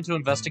 We're trying to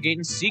investigate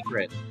in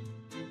secret.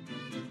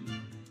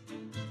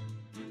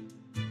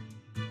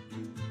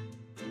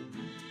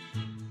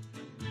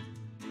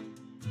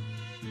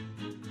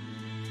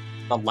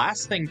 The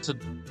last thing to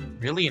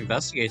really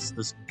investigate is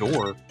this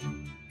door.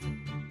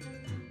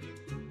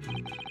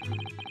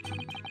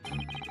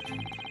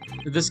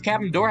 This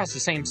cabin door has the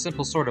same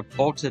simple sort of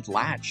bolted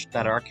latch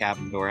that our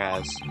cabin door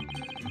has.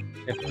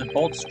 If the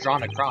bolt's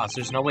drawn across,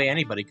 there's no way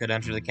anybody could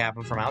enter the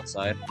cabin from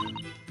outside.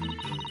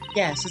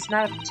 Yes, it's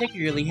not a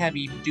particularly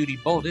heavy-duty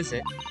bolt, is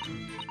it?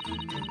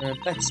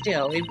 But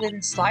still, it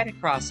wouldn't slide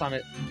across on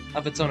it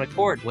of its own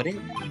accord, would it?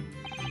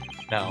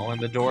 No,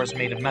 and the door is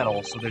made of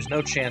metal, so there's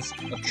no chance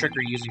of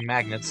trickery using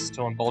magnets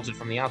to unbolt it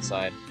from the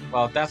outside.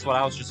 Well, that's what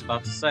I was just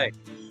about to say.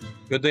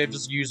 Could they have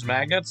just used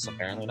magnets?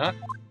 Apparently not.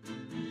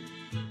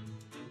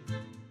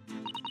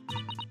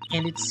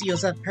 And it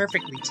seals up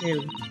perfectly,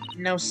 too.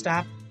 No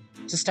stop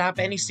to stop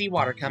any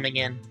seawater coming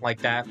in.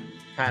 Like that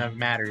kind of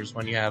matters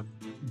when you have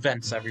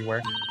vents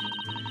everywhere.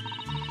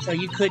 So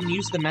you couldn't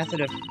use the method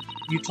of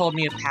you told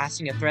me of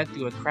passing a thread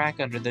through a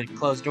crack under the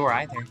closed door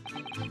either.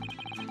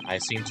 I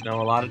seem to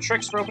know a lot of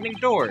tricks for opening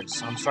doors,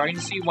 so I'm starting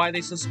to see why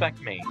they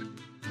suspect me.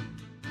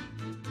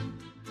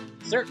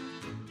 Is there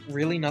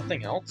really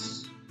nothing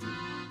else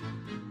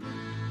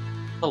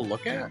to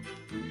look at?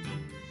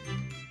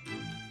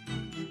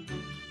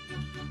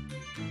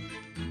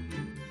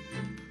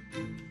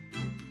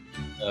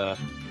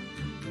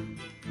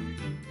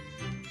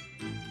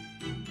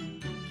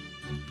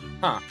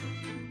 Huh.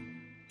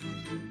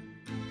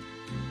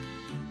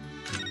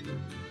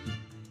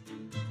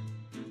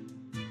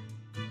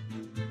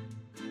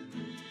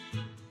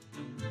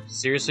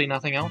 Seriously,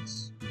 nothing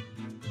else?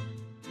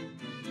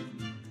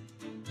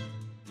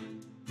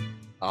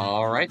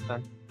 Alright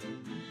then.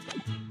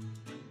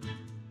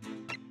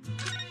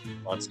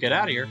 Let's get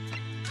out of here.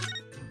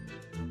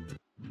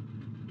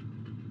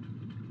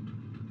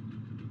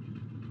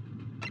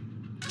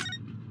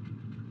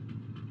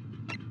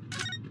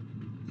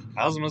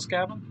 Kazuma's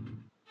cabin?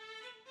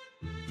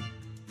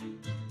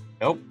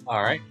 Nope.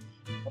 Alright.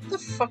 What the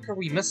fuck are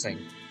we missing?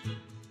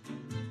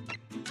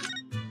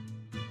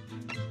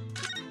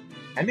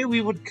 I knew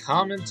we would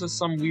come into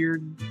some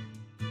weird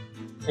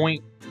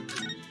point.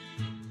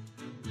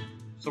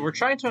 So we're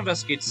trying to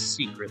investigate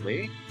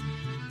secretly.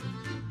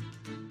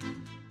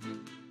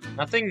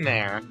 Nothing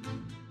there.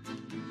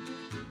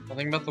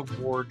 Nothing about the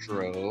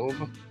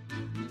wardrobe.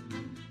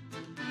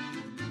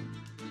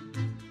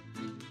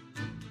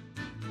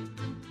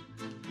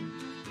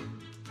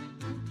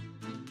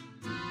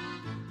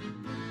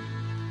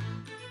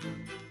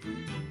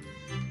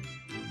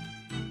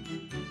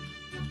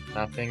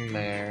 Nothing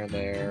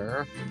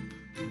there.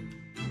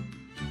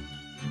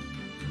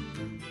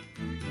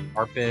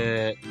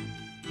 Carpet.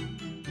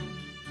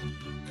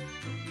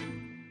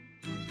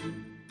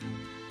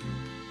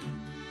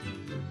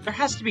 There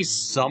has to be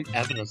some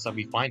evidence that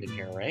we find in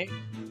here, right?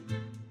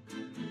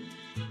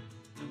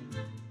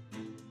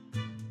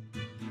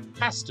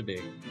 Has to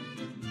be.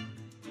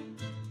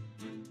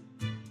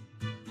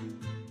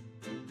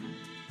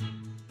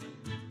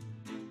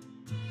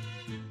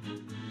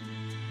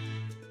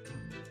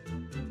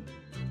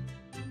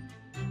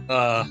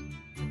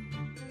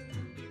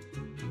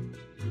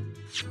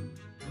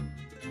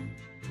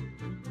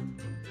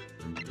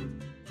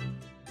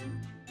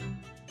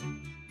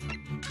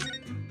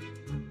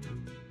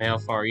 Mail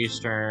Far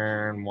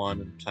Eastern,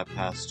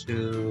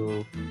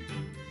 1:02.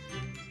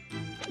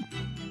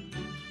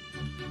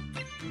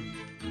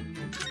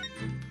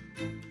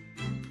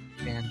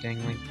 Fan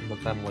dangling from the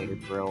ventilator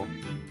grill.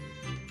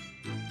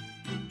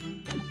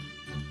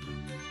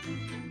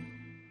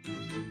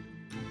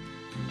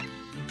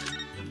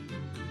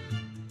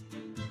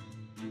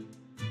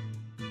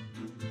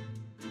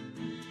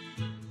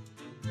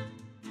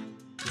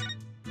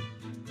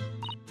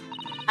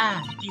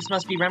 Ah, these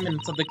must be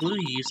remnants of the glue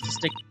you used to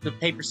stick the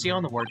paper seal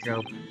in the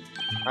wardrobe.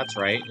 That's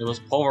right, it was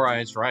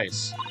pulverized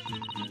rice.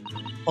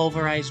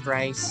 Pulverized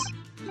rice?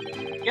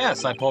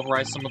 Yes, I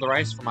pulverized some of the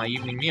rice for my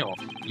evening meal,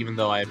 even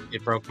though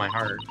it broke my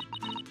heart.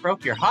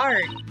 Broke your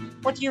heart?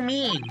 What do you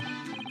mean?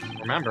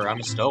 Remember, I'm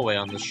a stowaway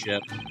on this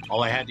ship.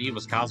 All I had to eat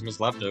was Kazuma's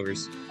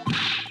leftovers.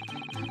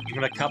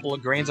 Even a couple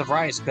of grains of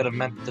rice could have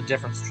meant the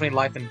difference between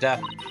life and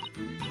death.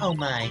 Oh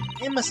my,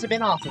 it must have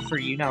been awful for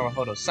you,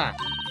 Naruhodo-san.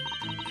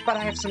 But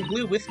I have some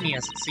glue with me,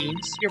 as it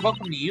seems. You're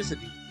welcome to use it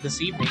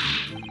this evening.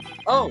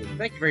 Oh,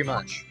 thank you very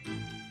much.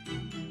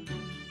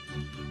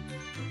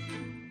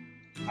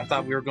 I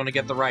thought we were going to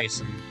get the rice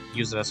and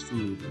use it as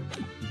food.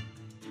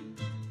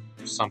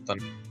 Or something.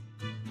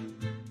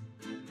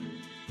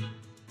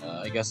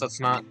 I guess that's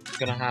not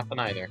going to happen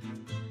either.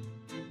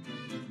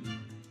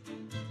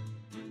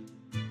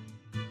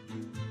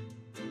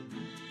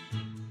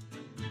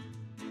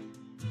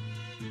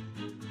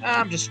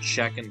 I'm just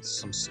checking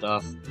some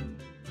stuff.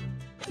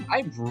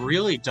 I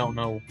really don't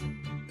know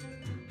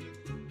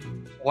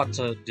what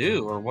to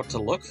do or what to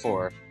look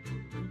for.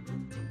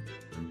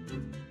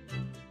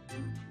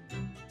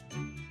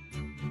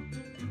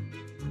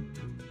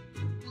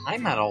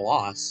 I'm at a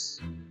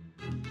loss.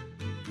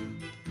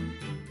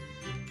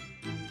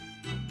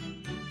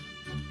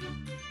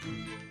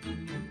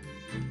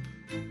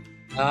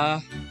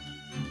 I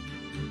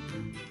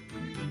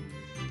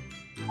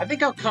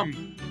think I'll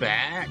come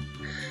back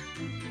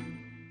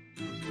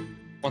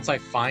once I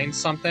find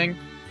something.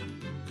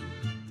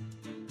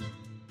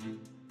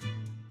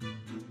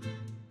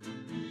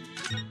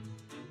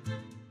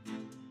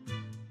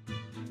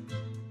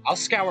 I'll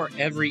scour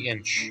every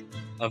inch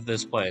of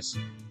this place.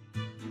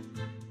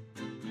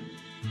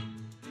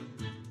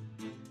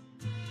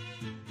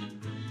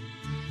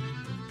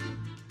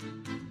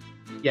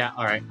 Yeah,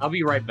 alright. I'll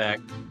be right back.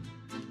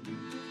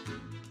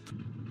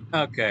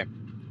 Okay.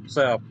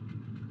 So,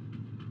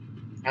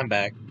 I'm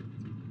back.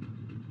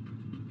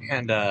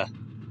 And,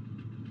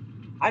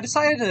 I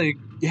decided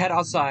to head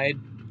outside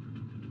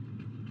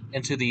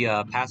into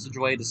the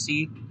passageway to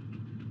see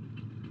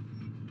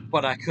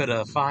what I could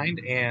find,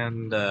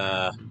 and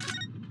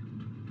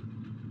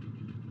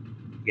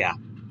yeah.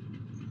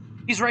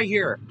 He's right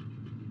here.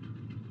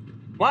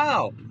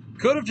 Wow!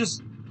 Could have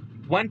just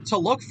went to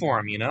look for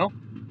him, you know?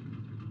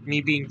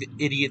 Me being the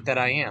idiot that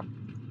I am.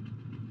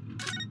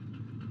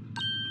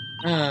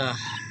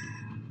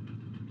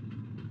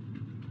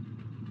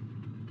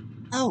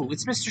 Oh,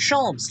 it's Mr.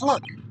 Sholmes,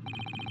 look!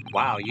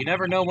 Wow, you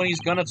never know when he's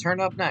gonna turn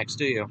up next,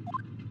 do you?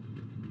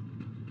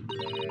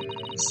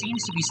 He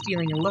seems to be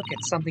stealing a look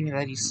at something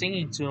that he's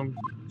singing to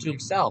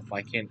himself.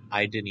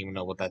 I didn't even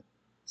know what that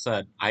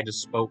said. I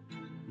just spoke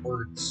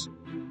words.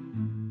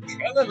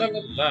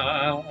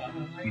 Tra-la-la-la-la,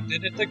 I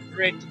did it the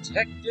great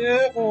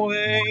detective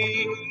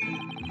way.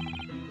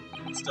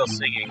 Still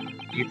singing.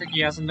 Do you think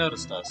he hasn't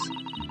noticed us?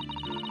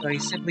 But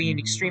he's simply in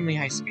extremely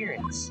high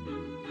spirits.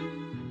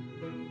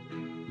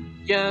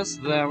 Yes,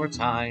 there were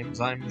times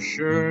I'm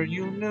sure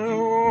you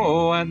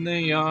knew, and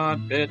the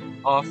odd bit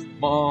off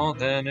more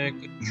than it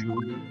could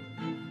chew.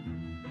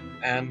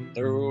 And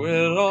through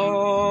it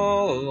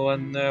all,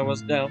 when there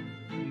was doubt,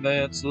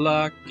 it's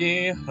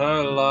lucky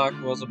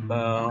Herlock was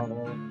about.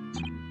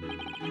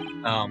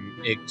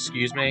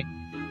 Excuse me?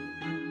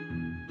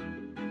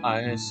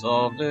 I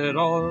solved it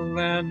all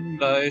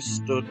and I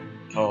stood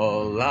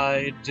tall.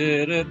 I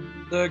did it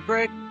the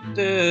great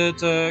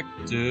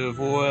detective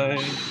way.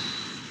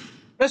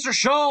 Mr.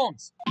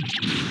 Sholmes!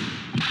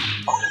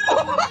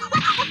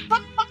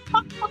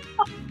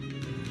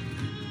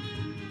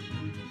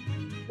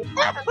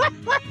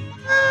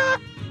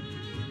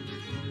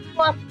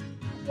 What?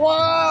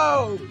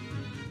 Whoa!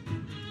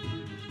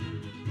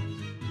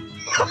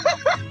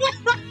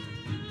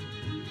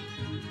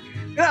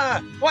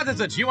 What is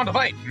it? You want to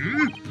fight?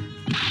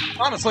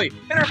 Honestly,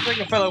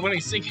 interrupting a fellow when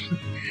he's singing,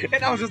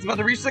 and I was just about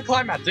to reach the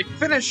climactic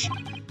finish.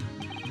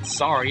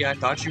 Sorry, I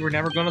thought you were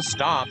never going to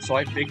stop, so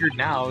I figured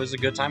now is a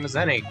good time as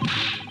any.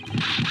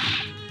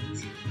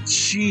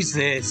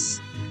 Jesus,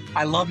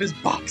 I love his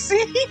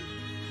boxing.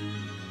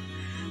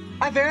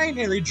 I very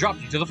nearly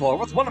dropped you to the floor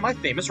with one of my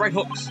famous right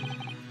hooks.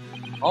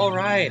 All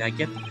right, I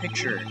get the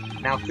picture.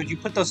 Now, could you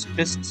put those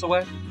fists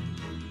away?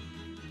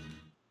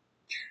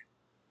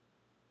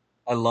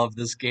 I love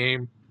this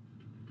game.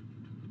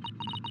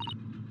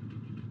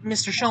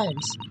 Mr.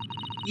 Sholmes,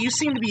 you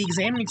seem to be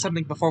examining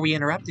something before we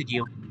interrupted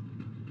you.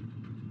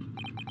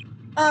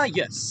 Ah,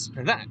 yes,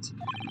 that.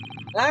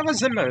 I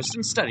was immersed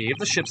in study of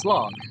the ship's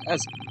log,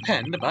 as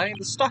penned by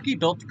the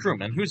stocky-built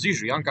crewman who's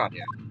usually on guard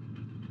here.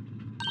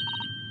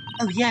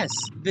 Oh yes,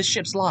 this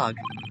ship's log.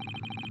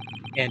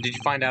 And did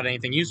you find out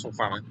anything useful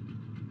from it?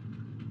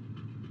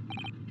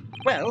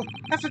 Well,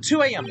 after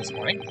 2 a.m. this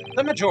morning,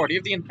 the majority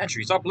of the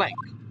entries are blank.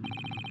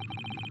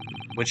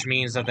 Which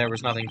means that there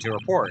was nothing to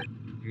report.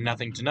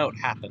 Nothing to note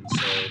happened,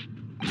 so...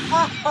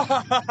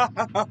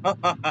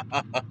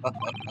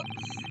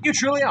 You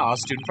truly are a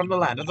student from the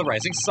land of the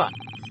rising sun.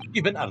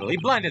 You've been utterly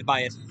blinded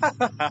by it.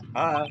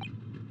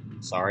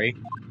 Sorry.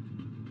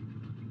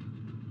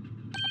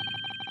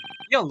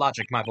 Your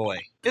logic, my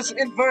boy, is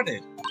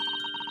inverted.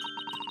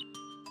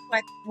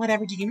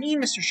 Whatever do you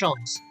mean, Mr.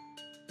 Sholmes?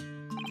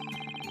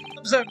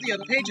 Observe the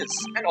other pages,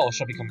 and all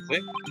shall become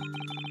clear.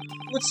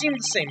 It would seem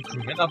the same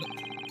crewman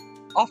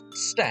oft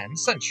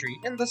stands sentry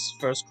in this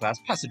first-class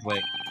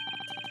passageway,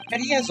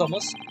 and he has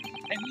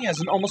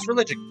an almost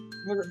religious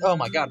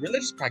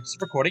practice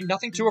of recording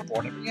nothing to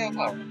report every half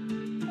hour.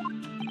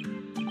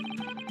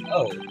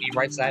 Oh, he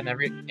writes that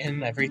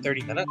in every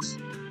 30 minutes?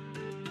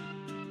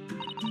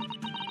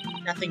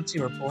 Nothing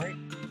to report?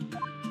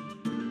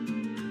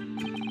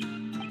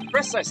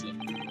 Precisely.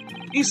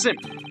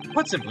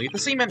 Put simply, the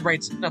seaman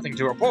writes nothing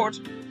to report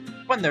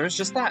when there is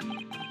just that.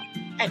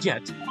 And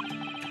yet,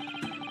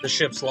 the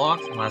ship's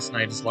log from last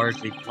night is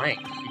largely blank.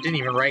 He didn't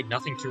even write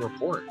nothing to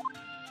report.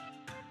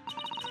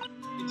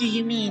 Do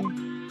you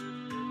mean...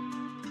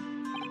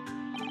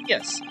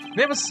 Yes,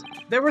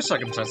 there were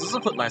circumstances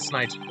afoot last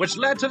night, which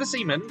led to the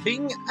seaman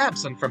being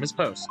absent from his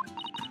post.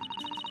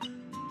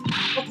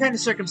 What kind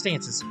of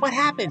circumstances? What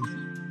happened?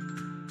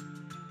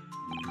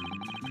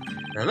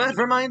 Now,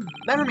 never mind,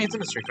 that remains a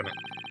mystery for now.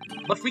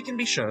 But we can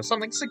be sure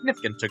something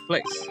significant took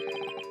place.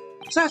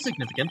 So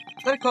significant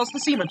that it caused the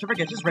seaman to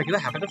forget his regular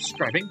habit of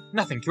scribing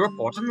nothing to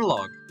report in the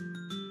log.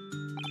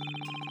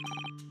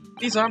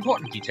 These are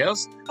important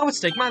details. I would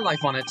stake my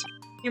life on it.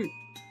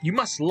 You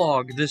must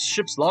log this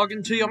ship's log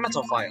into your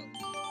metal file.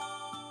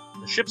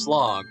 The ship's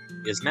log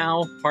is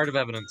now part of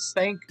evidence.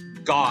 Thank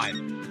God.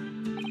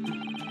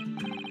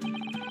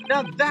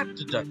 Now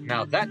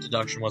that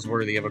deduction was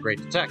worthy of a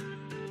great detective.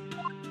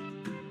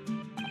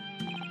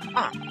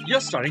 Ah, you're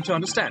starting to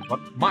understand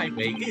what my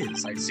way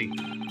is, I see.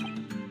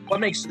 What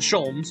makes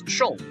Sholmes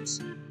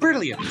Sholmes?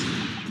 Brilliant!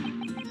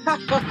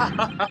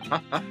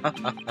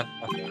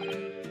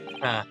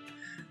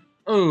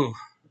 Oh,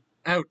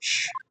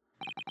 ouch.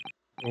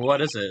 What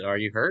is it? Are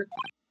you hurt?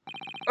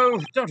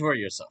 Oh, don't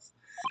worry yourself.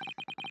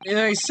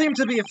 I seem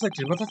to be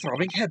afflicted with a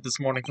throbbing head this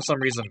morning for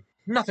some reason.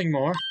 Nothing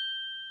more.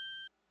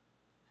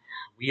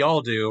 We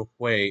all do.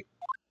 Wait.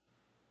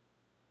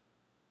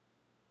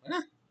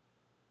 Huh?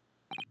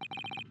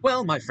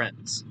 Well, my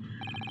friends,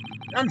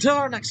 until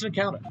our next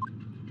encounter.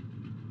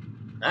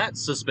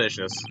 That's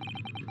suspicious.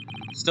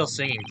 Still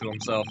singing to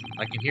himself.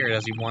 I can hear it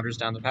as he wanders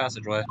down the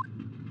passageway.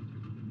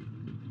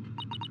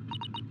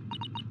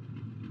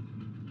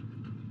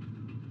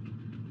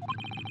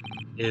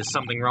 Is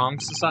something wrong,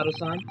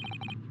 Sasato-san?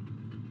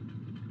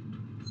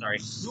 Sorry,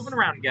 moving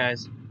around,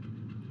 guys.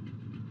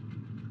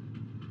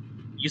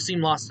 You seem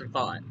lost in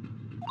thought.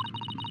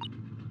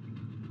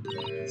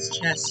 It's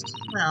just...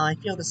 well, I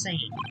feel the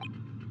same.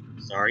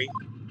 Sorry?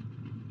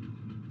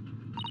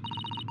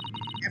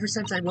 Ever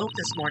since I woke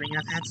this morning,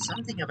 I've had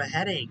something of a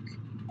headache.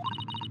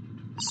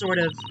 Sort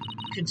of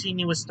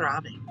continuous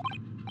throbbing.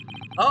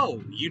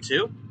 Oh, you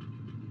too?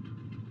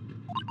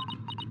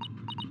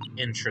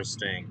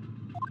 Interesting.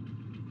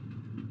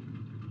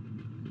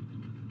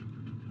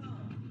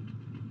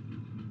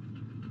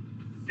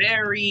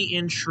 Very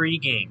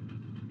intriguing.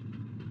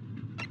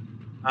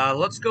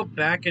 Let's go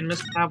back in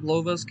Miss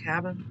Pavlova's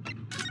cabin.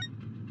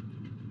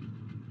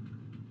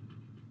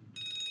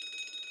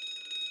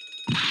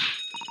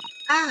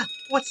 Ah,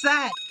 what's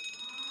that?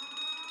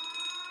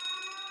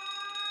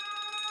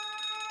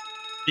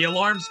 The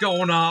alarm's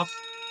going off.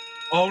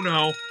 Oh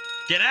no.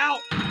 Get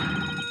out!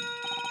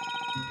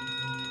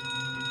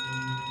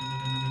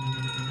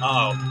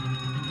 Uh-oh.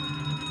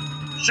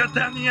 Shut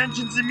down the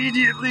engines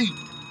immediately!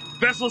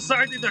 Vessel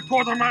sighted a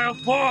quarter-mile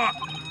fore!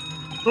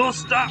 Full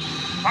stop!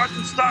 Hard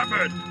to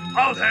starboard!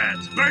 All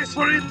hands, brace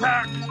for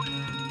impact!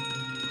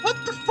 What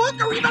the fuck?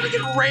 Are we about to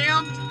get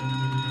rammed?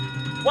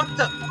 What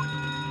the?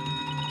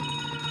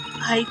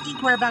 I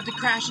think we're about to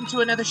crash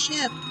into another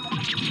ship.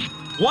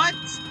 What?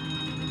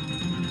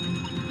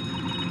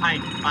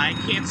 I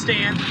can't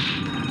stand.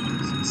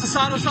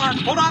 Sasato-san,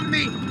 hold on to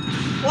me!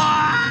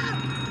 Ah!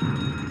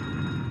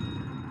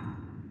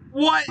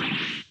 What?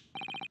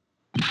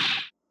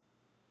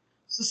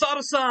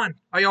 Sasato-san,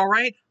 are you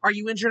alright? Are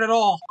you injured at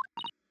all?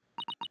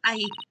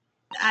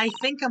 I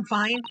think I'm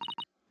fine.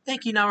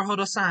 Thank you,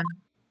 Naruhodo-san.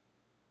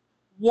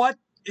 What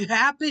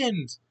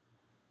happened?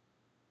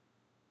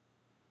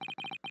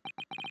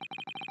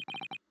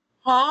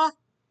 Huh?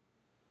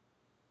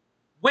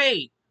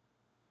 Wait.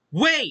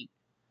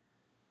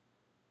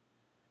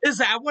 Is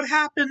that what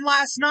happened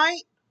last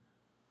night?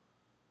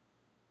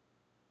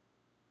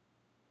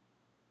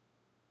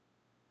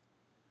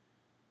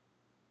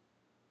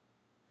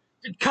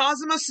 Did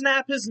Kazuma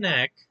snap his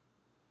neck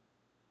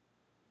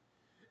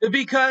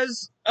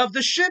because of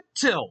the ship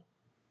tilt?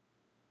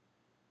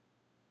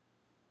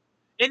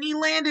 And he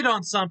landed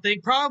on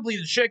something, probably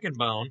the chicken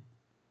bone.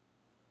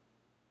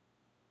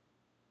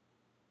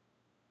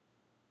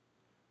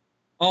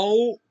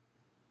 Oh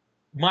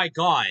my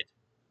god.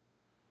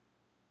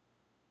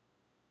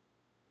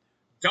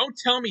 Don't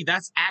tell me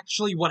that's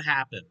actually what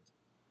happened.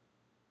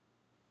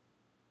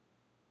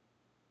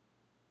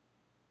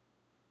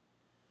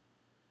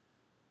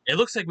 It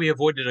looks like we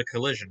avoided a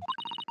collision.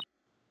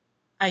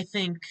 I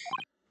think...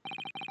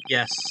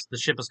 Yes, the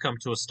ship has come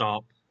to a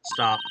stop.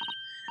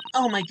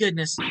 Oh my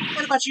goodness.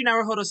 What about you,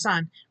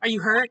 Naruhodo-san? Are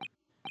you hurt?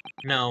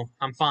 No,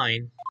 I'm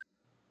fine.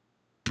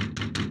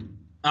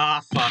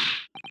 Ah, fuck.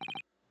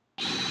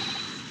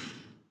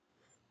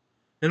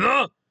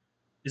 Hello?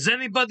 Is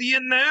anybody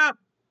in there?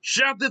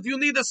 Shout if you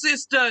need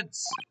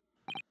assistance!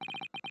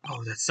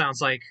 Oh, that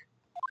sounds like...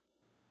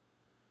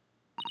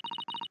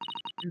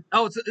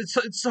 Oh,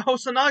 it's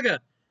Hosanaga!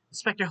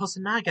 Inspector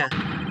Hosanaga.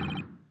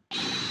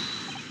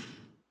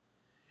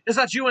 Is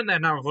that you in there,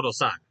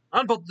 Naruhodo-san?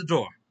 Unbolt the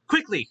door.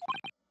 Quickly!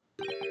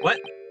 What?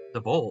 The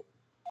bolt?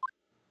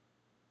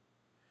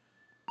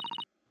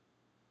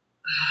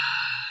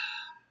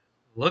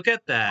 Look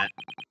at that.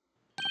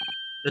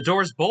 The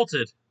door's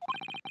bolted.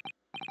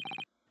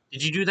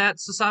 Did you do that,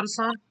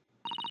 Sasato-san?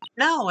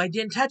 No, I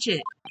didn't touch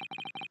it.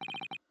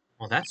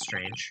 Well, that's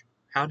strange.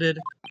 How did...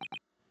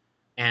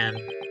 And...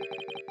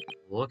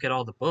 Look at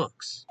all the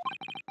books.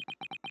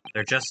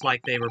 They're just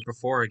like they were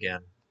before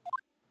again.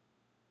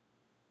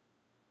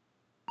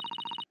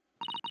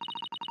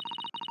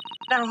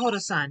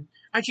 Naruhodo-san,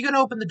 aren't you going to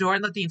open the door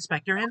and let the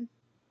inspector in?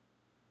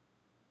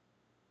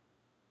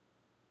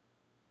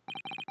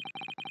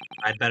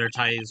 I'd better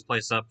tidy this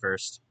place up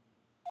first.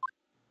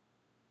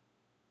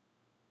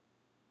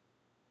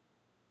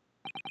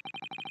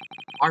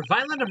 Our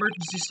violent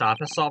emergency stop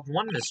has solved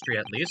one mystery,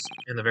 at least,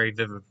 in a very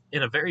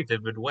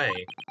vivid way.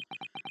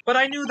 But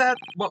I knew that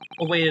what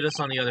awaited us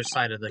on the other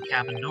side of the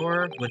cabin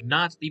door would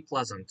not be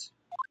pleasant.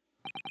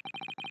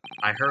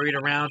 I hurried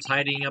around,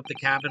 tidying up the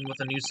cabin with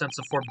a new sense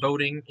of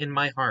foreboding in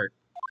my heart.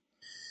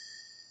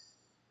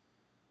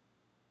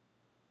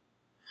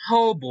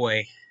 Oh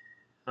boy.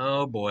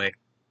 Oh boy.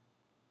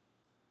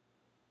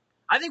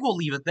 I think we'll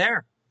leave it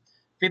there.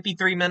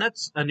 53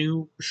 minutes, a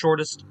new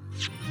shortest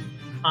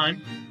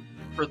time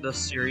for this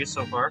series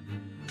so far.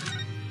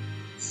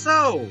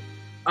 So,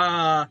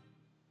 what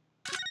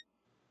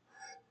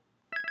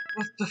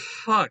the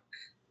fuck?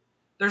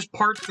 There's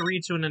part 3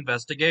 to an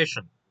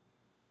investigation.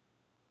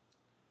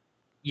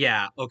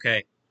 Yeah,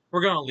 okay.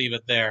 We're gonna leave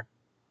it there.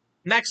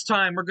 Next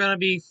time, we're gonna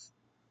be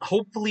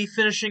hopefully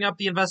finishing up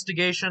the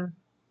investigation.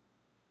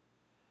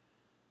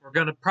 We're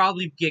gonna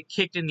probably get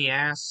kicked in the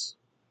ass.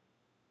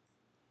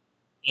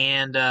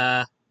 And,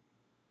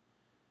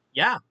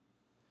 yeah.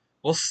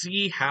 We'll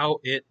see how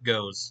it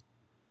goes.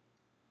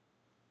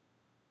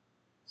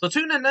 So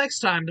tune in next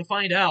time to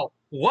find out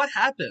what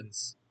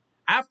happens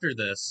after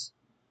this.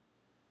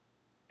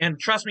 And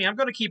trust me, I'm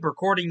going to keep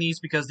recording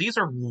these because these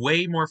are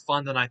way more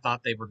fun than I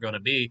thought they were going to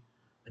be.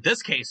 In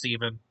this case,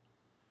 even.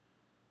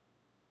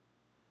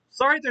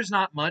 Sorry there's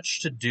not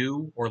much to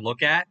do or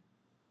look at.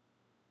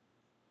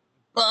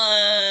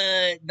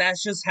 But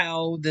that's just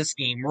how this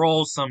game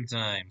rolls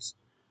sometimes.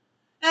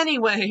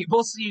 Anyway,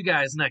 we'll see you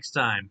guys next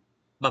time.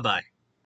 Bye-bye.